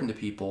was written to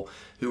people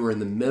who were in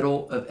the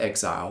middle of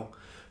exile,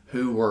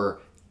 who were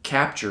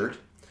captured,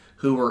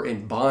 who were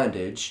in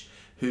bondage,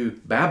 who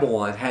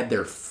Babylon had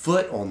their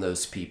foot on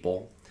those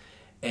people.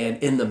 And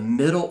in the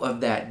middle of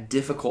that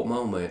difficult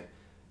moment,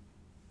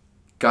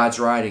 God's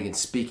writing and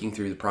speaking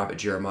through the prophet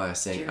Jeremiah,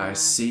 saying, "I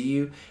see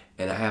you,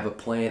 and I have a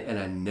plan, and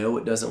I know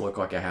it doesn't look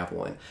like I have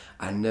one.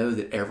 I know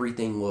that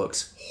everything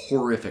looks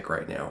horrific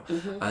right now.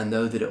 I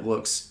know that it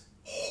looks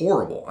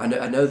horrible. I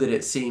know that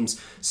it seems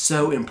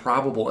so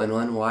improbable and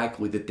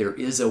unlikely that there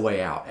is a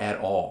way out at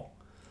all.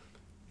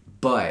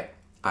 but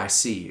I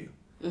see you.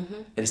 Mm-hmm.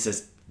 And it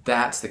says,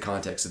 that's the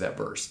context of that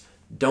verse.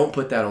 Don't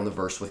put that on the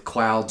verse with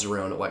clouds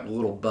around it, like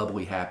little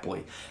bubbly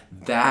happily.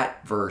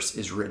 That verse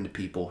is written to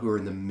people who are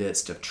in the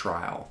midst of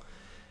trial.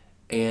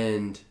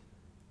 And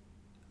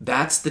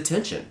that's the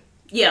tension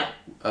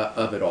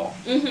of it all,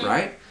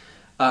 right?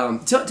 Tell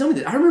me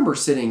that. I remember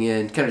sitting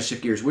in, kind of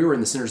shift gears, we were in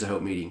the Centers of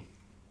Hope meeting.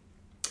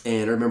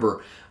 And I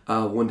remember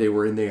one day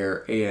we're in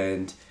there,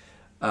 and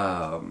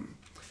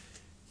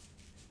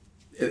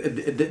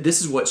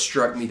this is what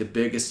struck me the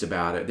biggest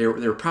about it. There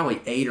were probably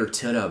 8 or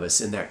 10 of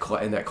us in that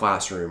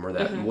classroom, or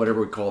that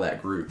whatever we call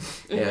that group,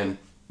 and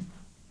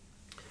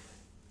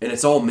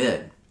it's all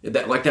men.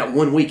 That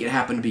one week, it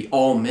happened to be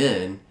all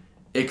men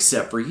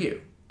except for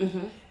you,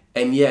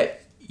 and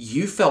yet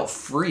you felt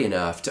free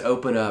enough to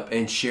open up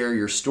and share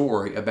your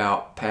story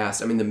about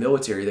the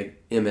military, the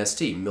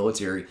MST,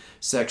 military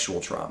sexual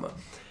trauma,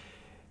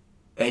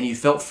 and you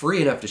felt free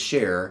enough to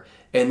share.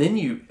 And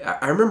then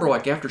I remember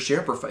after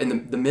sharing,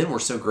 and the men were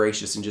so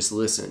gracious and just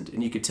listened,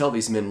 and you could tell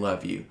these men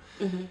love you.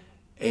 Mm-hmm.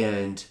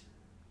 And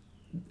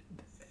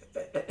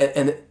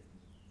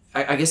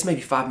I guess maybe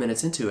 5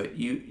 minutes into it,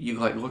 you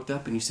looked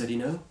up and you said,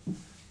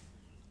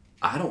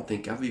 I don't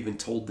think I've even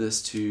told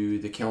this to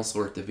the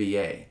counselor at the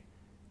VA.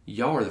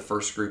 Y'all are the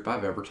first group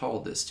I've ever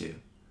told this to.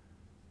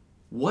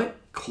 What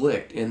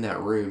clicked in that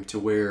room to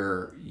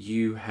where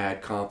you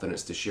had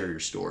confidence to share your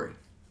story?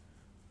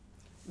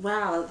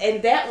 Wow,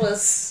 and that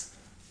was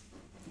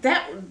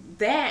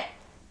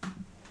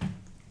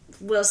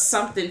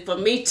something for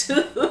me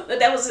too.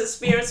 That was an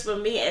experience for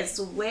me as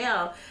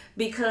well,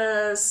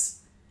 because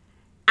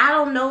I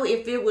don't know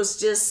if it was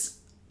just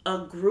a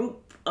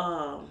group,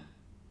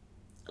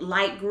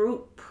 light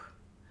group,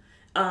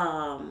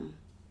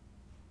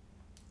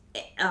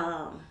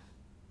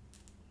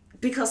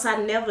 because I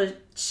never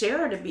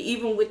shared it,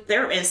 even with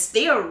therapy, and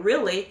still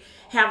really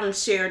haven't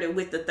shared it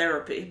with the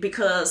therapy,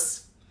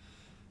 because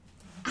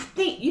I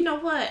think, you know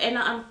what, and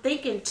I'm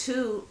thinking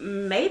too,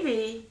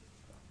 maybe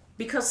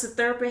because the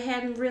therapist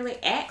hadn't really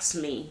asked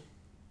me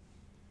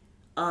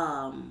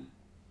to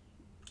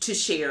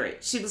share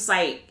it. She was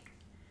like,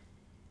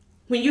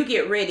 when you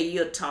get ready,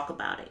 you'll talk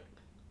about it.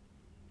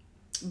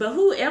 But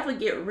whoever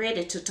get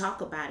ready to talk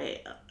about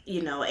it,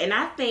 and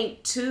I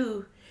think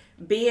too,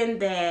 being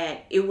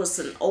that it was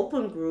an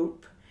open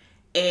group,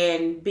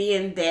 and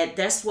being that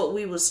that's what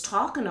we was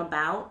talking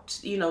about,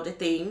 the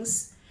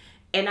things,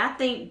 and I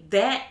think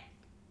that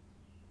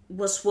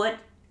was what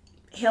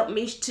helped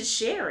me to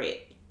share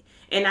it.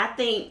 And I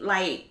think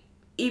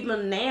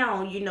even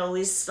now,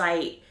 it's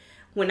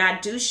when I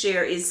do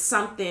share, it's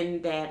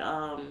something that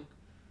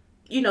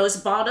it's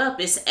brought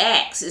up, it's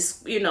asked,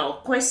 it's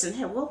question,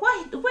 hey, well,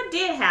 what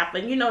did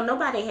happen?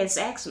 Nobody has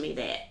asked me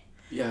that.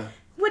 Yeah.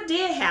 What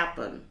did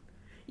happen?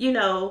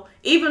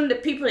 Even the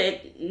people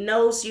that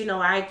knows,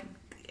 I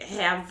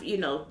have,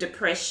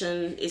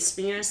 depression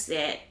experience,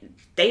 that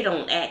they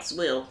don't ask,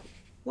 well,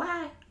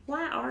 why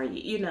are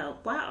you,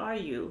 why are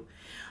you?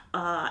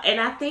 And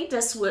I think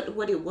that's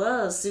what it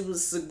was. It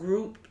was a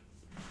group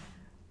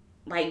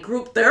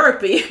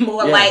therapy,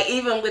 more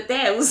even with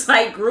that, it was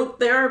group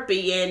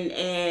therapy,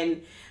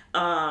 and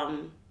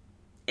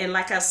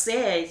like I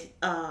said,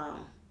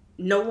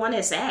 no one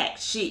has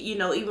asked. She,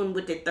 even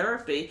with the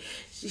therapy,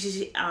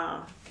 she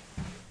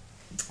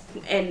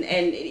and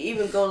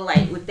even go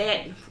with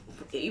that,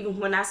 even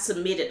when I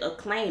submitted a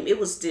claim, it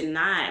was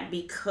denied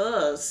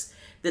because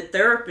the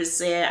therapist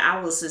said I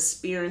was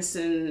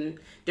experiencing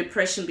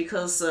depression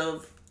because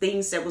of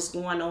things that was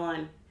going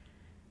on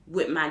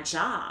with my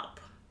job.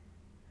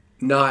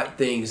 Not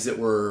things that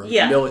were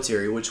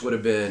military, which would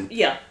have been...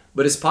 Yeah.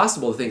 But it's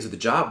possible the things with the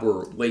job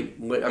were late.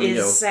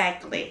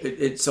 Exactly.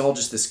 It's all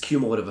just this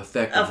cumulative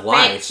effect of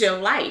life. Affects your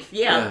life,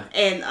 yeah.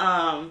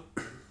 And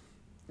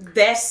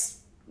that's...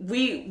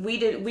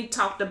 We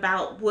talked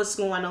about what's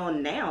going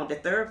on now, the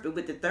therapy,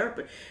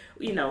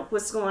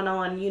 what's going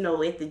on,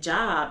 at the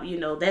job,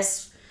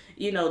 that's...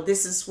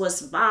 this is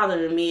what's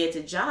bothering me at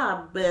the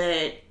job,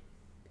 but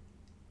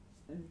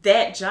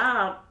that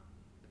job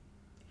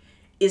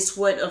is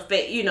what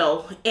affect,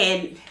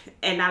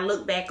 and I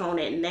look back on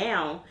it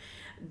now,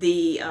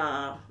 the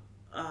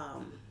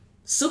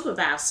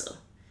supervisor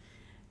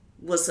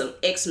was an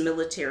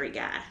ex-military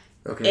guy.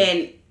 Okay.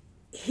 And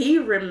he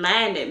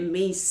reminded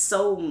me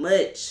so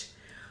much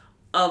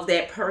of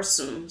that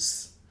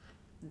person's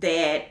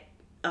that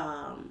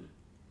I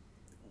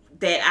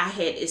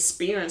had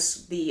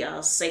experienced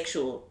the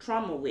sexual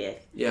trauma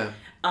with. Yeah.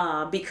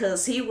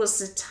 Because he was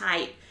the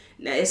type.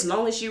 Now, as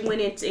long as you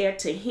went in there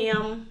to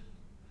him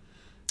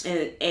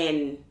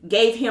and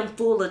gave him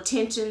full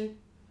attention,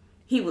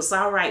 he was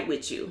all right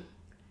with you.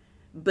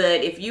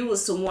 But if you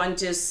was the one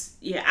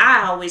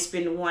I always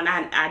been the one,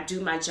 I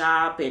do my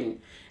job,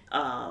 and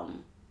I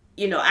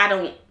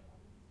don't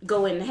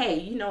go in,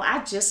 hey,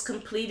 I just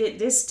completed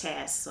this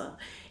task.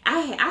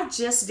 I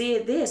just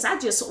did this. I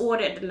just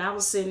ordered, and I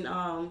was in,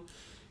 I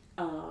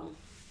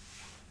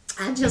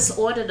just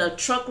ordered a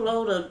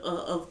truckload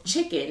of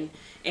chicken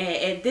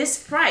at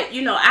this price.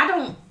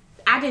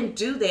 I didn't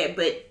do that,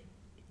 but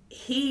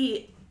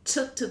he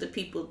took to the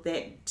people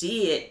that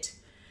did,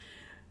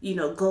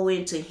 go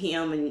into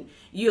him and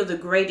you're the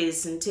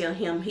greatest, and tell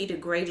him he the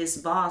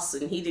greatest boss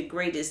and he the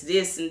greatest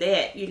this and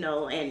that,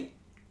 and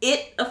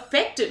it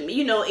affected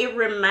me. It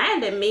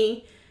reminded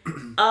me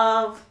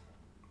of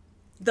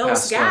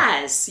those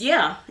guys.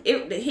 Yeah,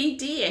 he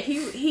did.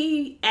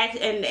 He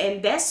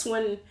and that's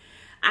when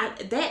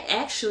that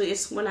actually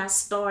is when I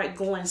started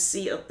going to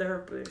see a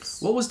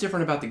therapist. What was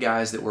different about the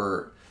guys that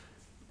were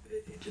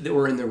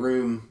in the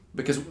room?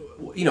 Because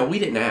we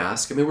didn't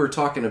ask. I mean, we were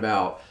talking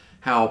about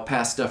how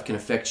past stuff can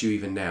affect you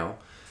even now.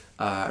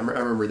 I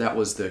remember that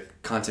was the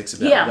context of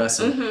that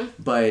lesson.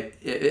 Mm-hmm. But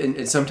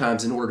and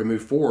sometimes in order to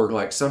move forward,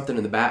 like something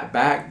in the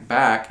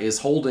back is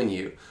holding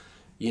you,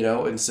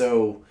 and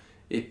so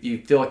if you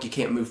feel like you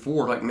can't move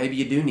forward, like maybe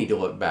you do need to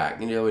look back,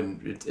 and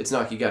it's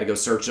not like you got to go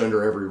search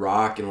under every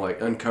rock and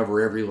like uncover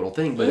every little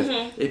thing. But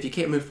if you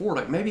can't move forward,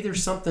 like maybe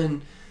there's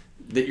something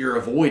that you're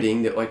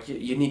avoiding that like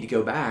you need to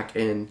go back.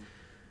 And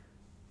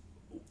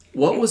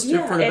what was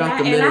different about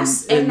the men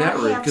in that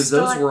room? Because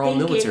those were all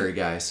military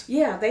guys.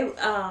 Yeah, they.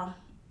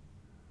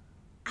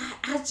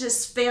 I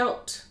just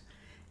felt.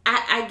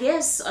 I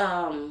guess.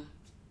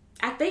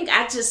 I think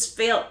I just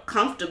felt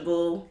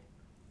comfortable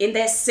in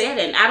that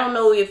setting. I don't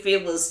know if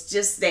it was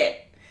just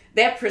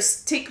that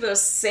particular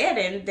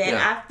setting that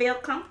I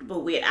felt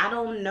comfortable with. I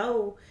don't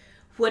know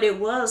what it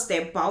was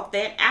that brought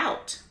that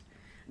out,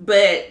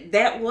 but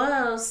that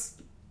was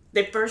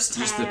the first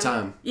time. Just the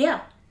time.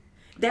 Yeah.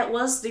 That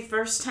was the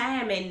first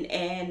time,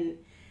 and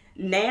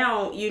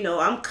now,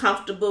 I'm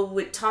comfortable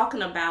with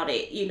talking about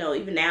it,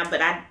 even now,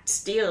 but I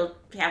still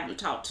haven't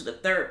talked to the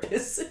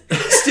therapist.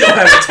 Still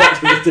haven't talked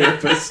to the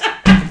therapist.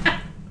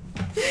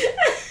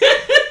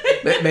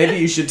 Maybe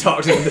you should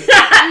talk to them.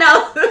 I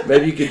know.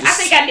 Maybe you could just...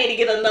 I think I need to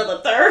get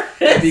another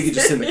therapist. Maybe you could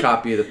just send a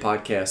copy of the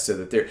podcast to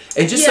the therapist.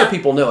 And just so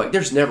people know, like,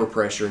 there's never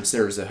pressure and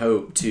there's a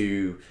hope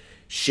to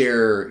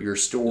share your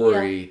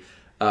story. Yeah.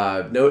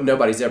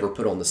 Nobody's ever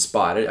put on the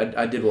spot.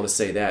 I did want to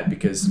say that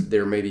because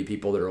there may be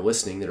people that are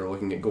listening that are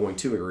looking at going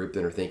to a group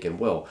that are thinking,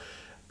 well,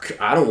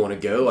 I don't want to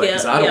go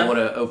because I don't want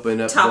to open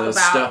up the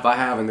stuff I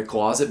have in the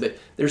closet. But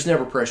there's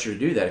never pressure to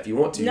do that. If you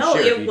want to, no,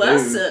 share. It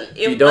wasn't.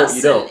 If you don't,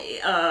 you don't.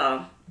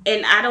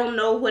 And I don't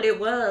know what it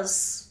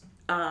was.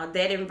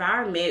 That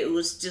environment. It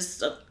was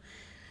just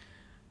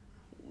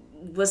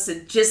was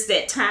it just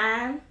that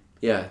time?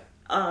 Yeah.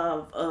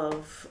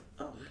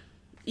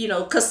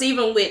 Because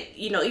even with,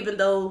 even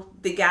though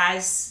the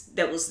guys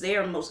that was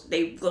there,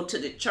 they go to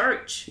the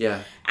church.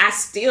 Yeah. I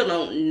still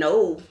don't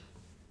know,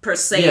 per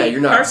se. Yeah,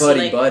 you're not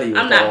personally. buddy-buddy with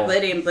I'm not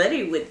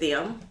buddy with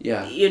them.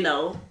 Yeah.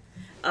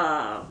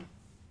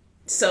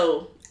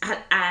 So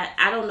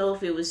I don't know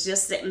if it was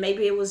just that.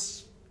 Maybe it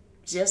was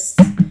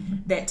just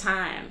that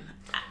time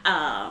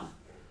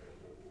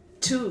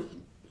to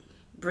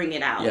bring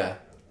it out. Yeah.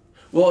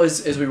 Well,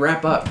 as we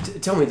wrap up,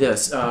 tell me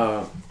this.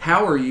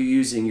 How are you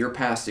using your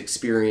past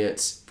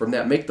experience from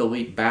that, make the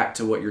leap back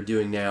to what you're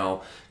doing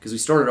now? Because we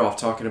started off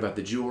talking about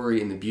the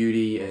jewelry and the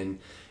beauty and,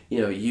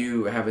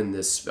 you having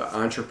this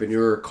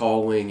entrepreneur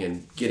calling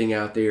and getting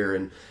out there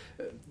and,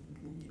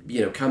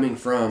 coming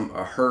from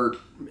a hurt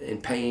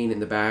and pain in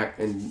the back.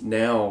 And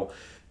now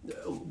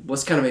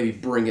let's kind of maybe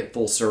bring it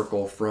full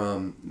circle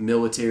from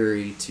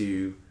military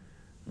to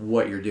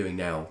what you're doing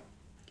now.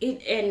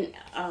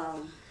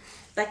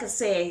 Like I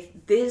said,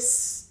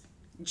 this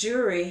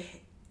jury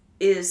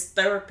is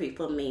therapy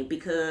for me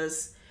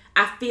because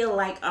I feel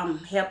like I'm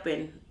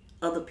helping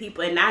other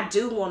people, and I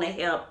do want to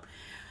help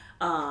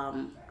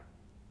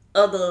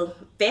other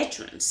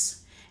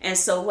veterans. And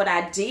so what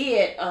I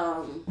did,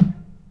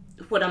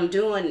 what I'm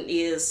doing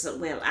is,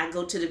 I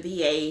go to the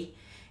VA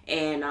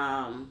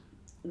and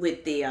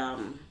with the,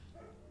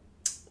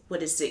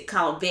 what is it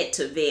called, Vet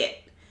to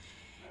Vet.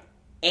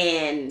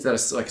 And is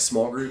that like a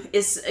small group?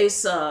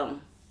 It's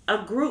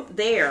a group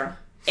there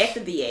at the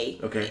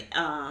VA. Okay.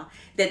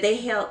 That they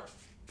help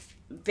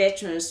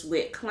veterans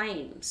with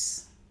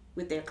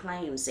their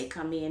claims. They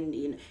come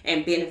in,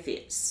 and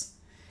benefits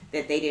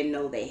that they didn't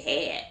know they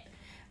had.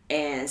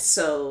 And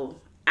so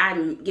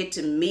I get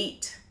to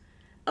meet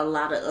a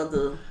lot of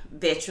other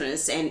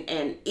veterans,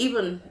 and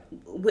even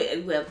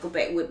go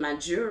back with my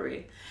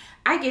jury.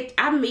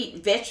 I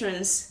meet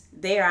veterans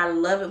there. I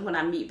love it when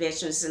I meet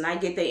veterans and I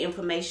get their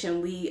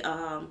information. We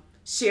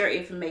share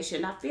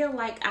information. I feel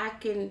like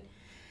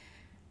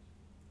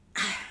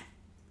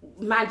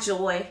my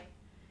joy,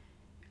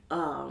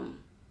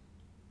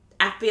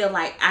 I feel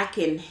like I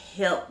can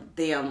help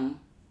them,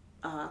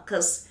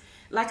 because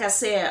like I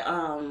said,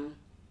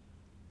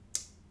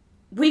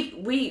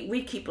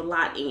 we keep a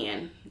lot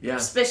in,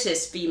 especially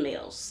as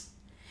females.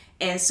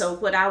 And so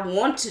what I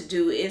want to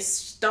do is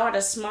start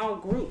a small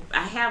group.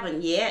 I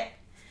haven't yet,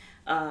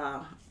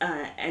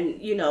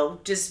 and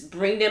just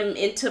bring them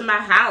into my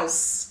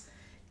house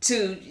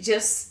to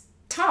just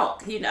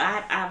talk.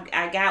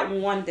 I got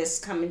one that's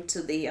coming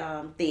to the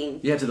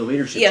thing. Yeah, to the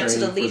leadership. Yeah, to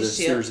the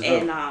leadership,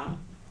 and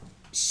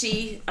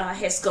she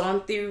has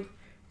gone through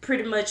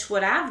pretty much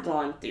what I've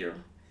gone through.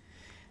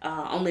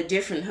 Only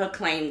different, her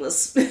claim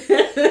was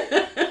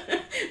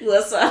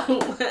was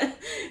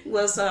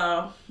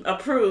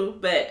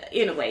approved. But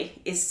anyway,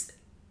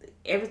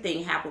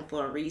 everything happened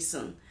for a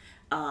reason.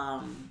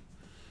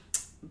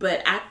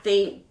 But I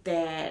think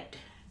that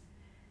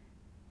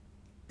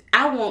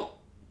I want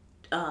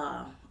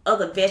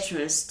other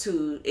veterans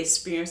to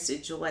experience the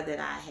joy that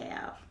I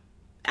have.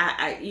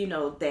 I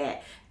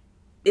that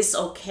it's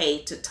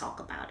okay to talk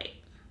about it.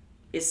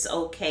 It's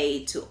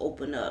okay to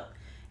open up,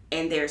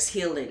 and there's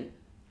healing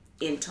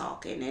in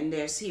talking, and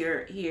there's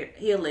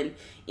healing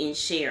in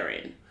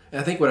sharing.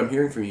 And I think what I'm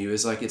hearing from you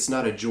is like it's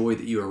not a joy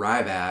that you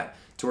arrive at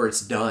to where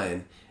it's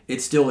done.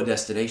 It's still a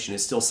destination.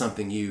 It's still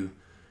something you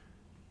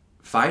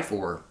fight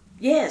for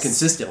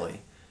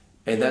consistently.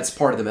 And that's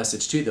part of the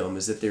message to them,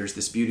 is that there's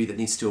this beauty that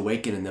needs to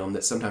awaken in them,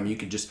 that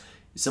sometimes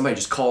somebody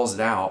just calls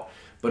it out.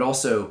 But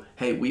also,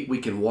 hey, we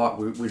can walk.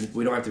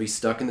 We don't have to be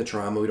stuck in the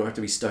trauma. We don't have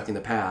to be stuck in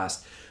the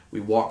past.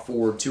 We walk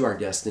forward to our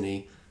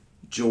destiny,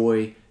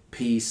 joy,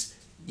 peace.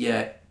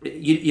 Yet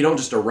you don't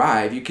just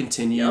arrive. You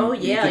continue. Oh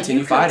yeah, you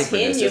continue fighting for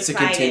this. It's a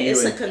continue.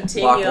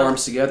 Lock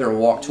arms together and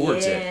walk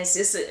towards it. Yes,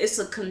 it's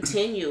a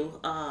continuous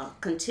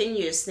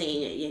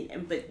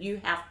thing. But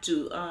you have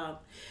to.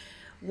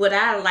 What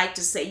I like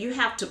to say, you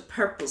have to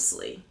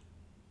purposely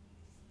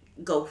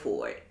go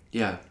for it.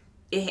 Yeah.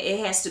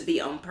 It has to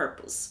be on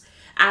purpose.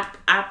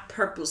 I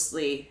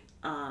purposely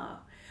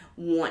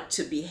want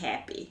to be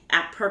happy.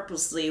 I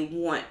purposely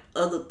want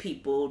other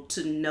people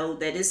to know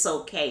that it's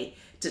okay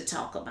to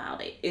talk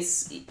about it.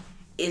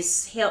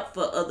 It's help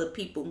for other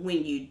people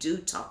when you do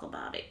talk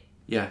about it.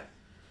 Yeah.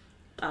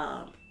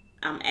 I'm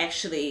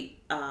actually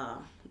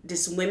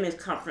this women's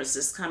conference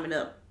is coming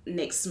up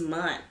next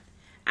month.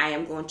 I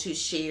am going to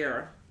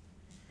share.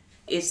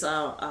 It's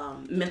a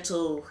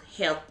mental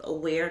health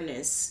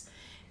awareness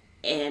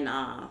and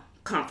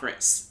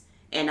conference,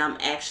 and I'm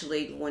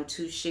actually going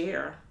to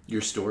share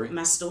your story.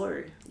 My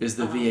story. Is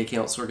the VA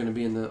counselor going to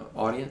be in the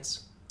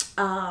audience?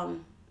 That's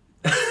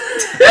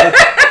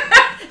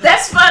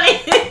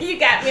funny. You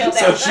got me on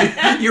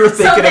that. You were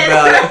thinking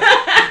about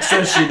it,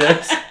 so she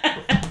knows.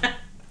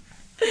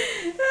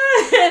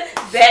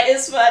 That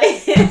is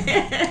funny.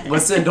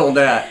 Let's end on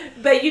that.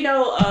 But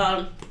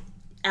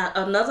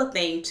another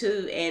thing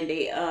too,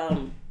 Andy,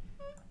 I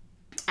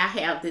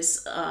have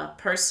this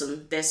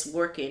person that's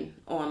working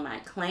on my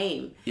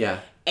claim.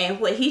 Yeah.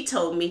 And what he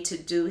told me to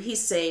do, he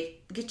said,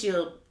 get you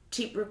a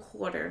cheap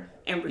recorder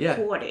and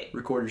record it.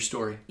 Record your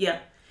story. Yeah.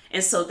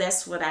 And so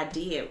that's what I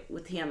did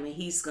with him, and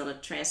he's going to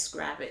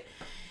transcribe it.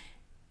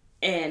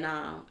 And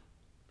I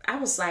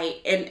was like,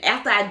 and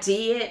after I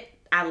did,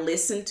 I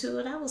listened to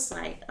it. I was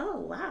like, oh,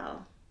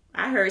 wow.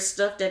 I heard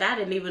stuff that I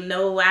didn't even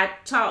know I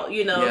taught,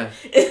 Yeah.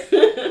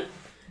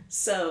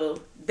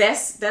 So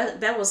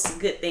that was a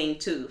good thing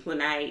too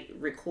when I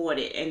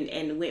recorded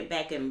and went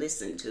back and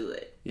listened to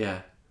it.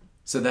 Yeah.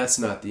 So that's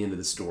not the end of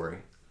the story.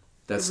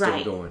 That's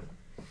still going.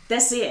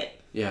 That's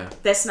it. Yeah.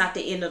 That's not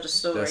the end of the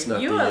story. That's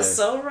not you are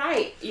so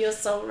right. You're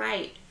so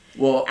right.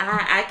 Well,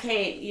 I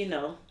can't,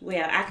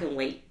 I can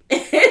wait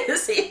to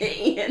see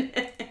the end.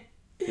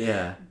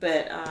 Yeah.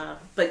 But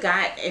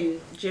God,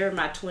 in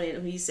Jeremiah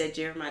 20, he said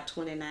Jeremiah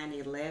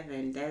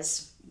 29:11,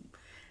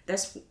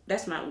 that's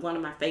one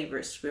of my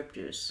favorite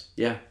scriptures.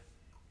 Yeah.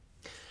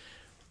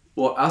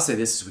 Well, I'll say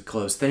this as we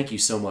close. Thank you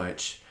so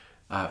much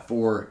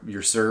for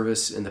your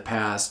service in the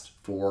past,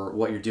 for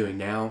what you're doing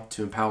now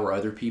to empower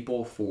other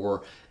people,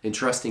 for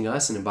entrusting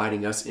us and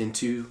inviting us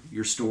into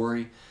your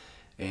story,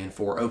 and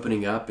for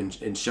opening up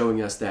and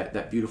showing us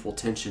that beautiful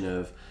tension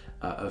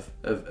of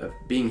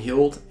being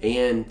healed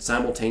and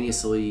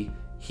simultaneously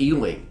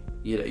healing,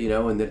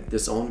 and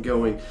this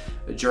ongoing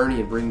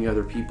journey and bringing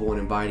other people and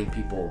inviting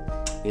people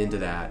into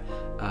that.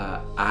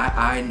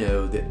 I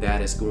know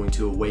that is going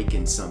to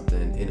awaken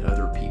something in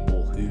other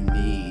people who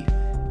need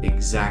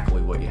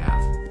exactly what you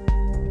have.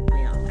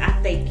 Well, I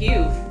thank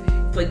you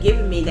for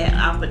giving me that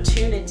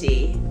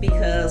opportunity,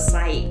 because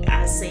like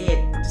I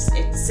said,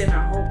 Center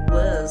Hope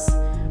was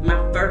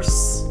my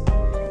first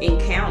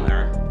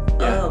encounter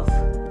of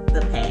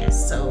the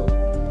past. So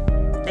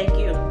thank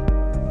you.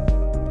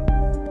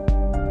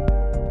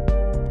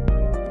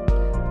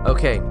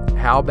 Okay,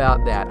 how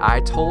about that? I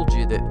told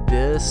you that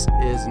this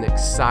is an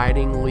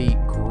excitingly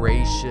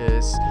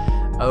gracious,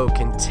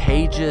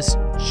 contagious,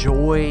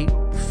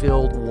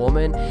 joy-filled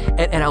woman.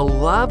 And I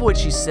love what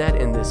she said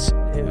in this,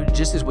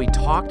 just as we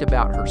talked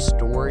about her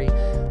story,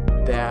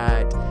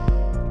 that,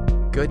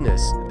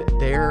 goodness,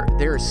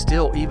 there is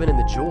still, even in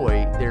the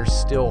joy, there's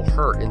still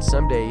hurt. And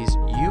some days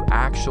you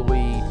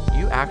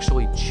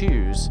actually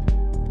choose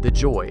the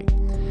joy.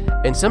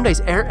 And some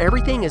days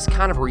everything is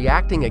kind of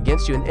reacting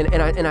against you.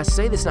 And I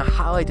say this and I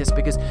highlight this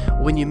because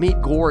when you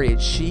meet Gloria,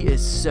 she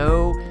is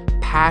so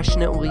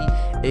passionately,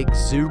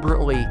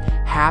 exuberantly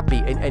happy.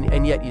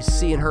 And yet you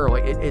see in her,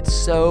 like, it's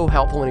so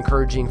helpful and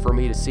encouraging for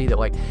me to see that,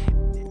 like,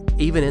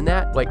 even in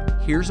that, like,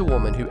 here's a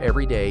woman who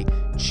every day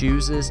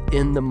chooses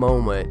in the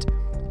moment,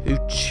 who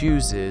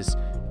chooses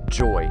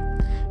joy,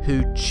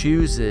 who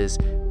chooses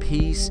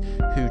peace,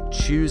 who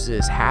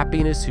chooses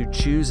happiness, who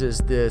chooses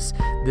this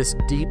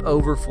deep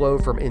overflow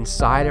from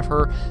inside of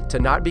her to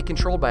not be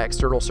controlled by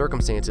external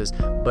circumstances,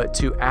 but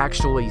to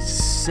actually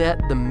set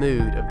the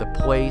mood of the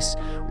place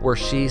where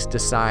she's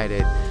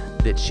decided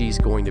that she's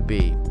going to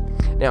be.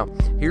 Now,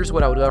 here's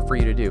what I would love for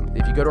you to do.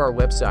 If you go to our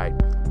website,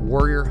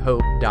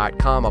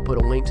 warriorhope.com, I'll put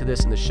a link to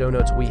this in the show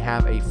notes. We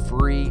have a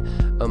free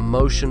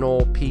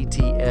emotional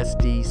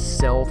PTSD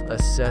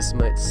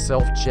self-assessment,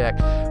 self-check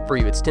for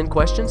you. It's 10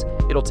 questions.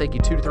 It'll take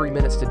you 2 to 3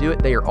 minutes to do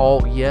it. They are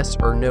all yes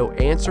or no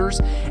answers,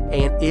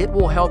 and it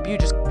will help you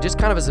just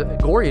kind of as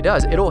Gloria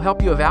does. It'll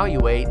help you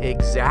evaluate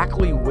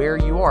exactly where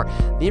you are.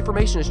 The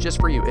information is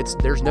just for you.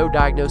 There's no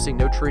diagnosing,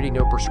 no treating,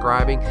 no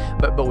prescribing,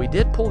 but we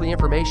did pull the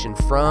information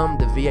from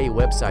the VA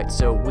website.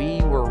 So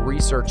we were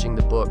researching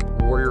the book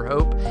Warrior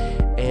Hope,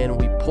 and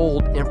we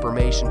pulled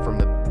information from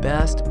the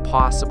best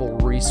possible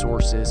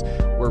resources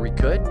where we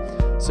could,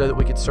 so that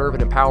we could serve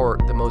and empower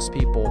the most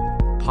people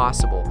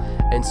possible.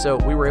 And so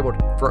we were able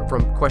to,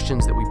 from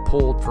questions that we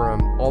pulled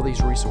from all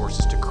these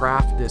resources, to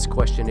craft this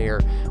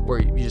questionnaire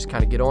where you just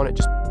kind of get on it,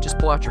 just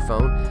pull out your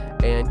phone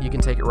and you can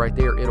take it right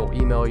there. It'll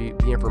email you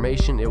the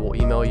information, it will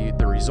email you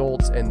the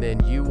results, and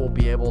then you will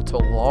be able to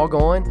log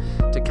on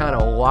to kind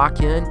of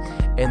lock in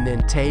and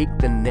then take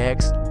the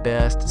next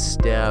best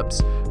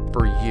steps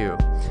for you.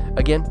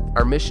 Again,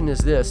 our mission is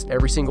this: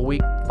 every single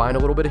week, find a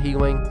little bit of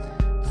healing,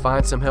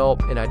 find some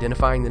help in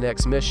identifying the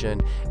next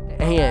mission.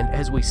 And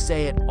as we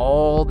say it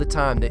all the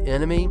time, the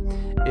enemy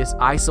is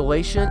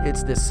isolation.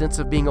 It's this sense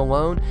of being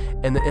alone.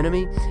 And the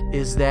enemy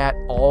is that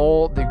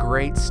all the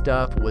great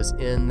stuff was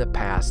in the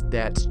past.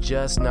 That's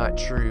just not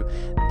true.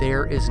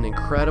 There is an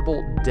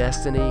incredible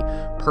destiny,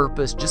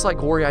 purpose, just like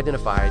Gloria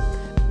identified.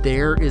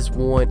 There is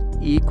one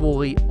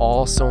equally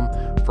awesome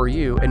for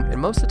you. And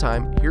most of the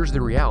time, here's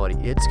the reality.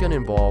 It's going to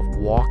involve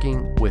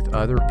walking with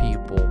other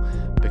people,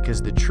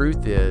 because the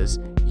truth is,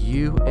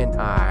 you and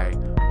I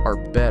are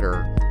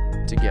better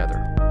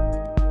together.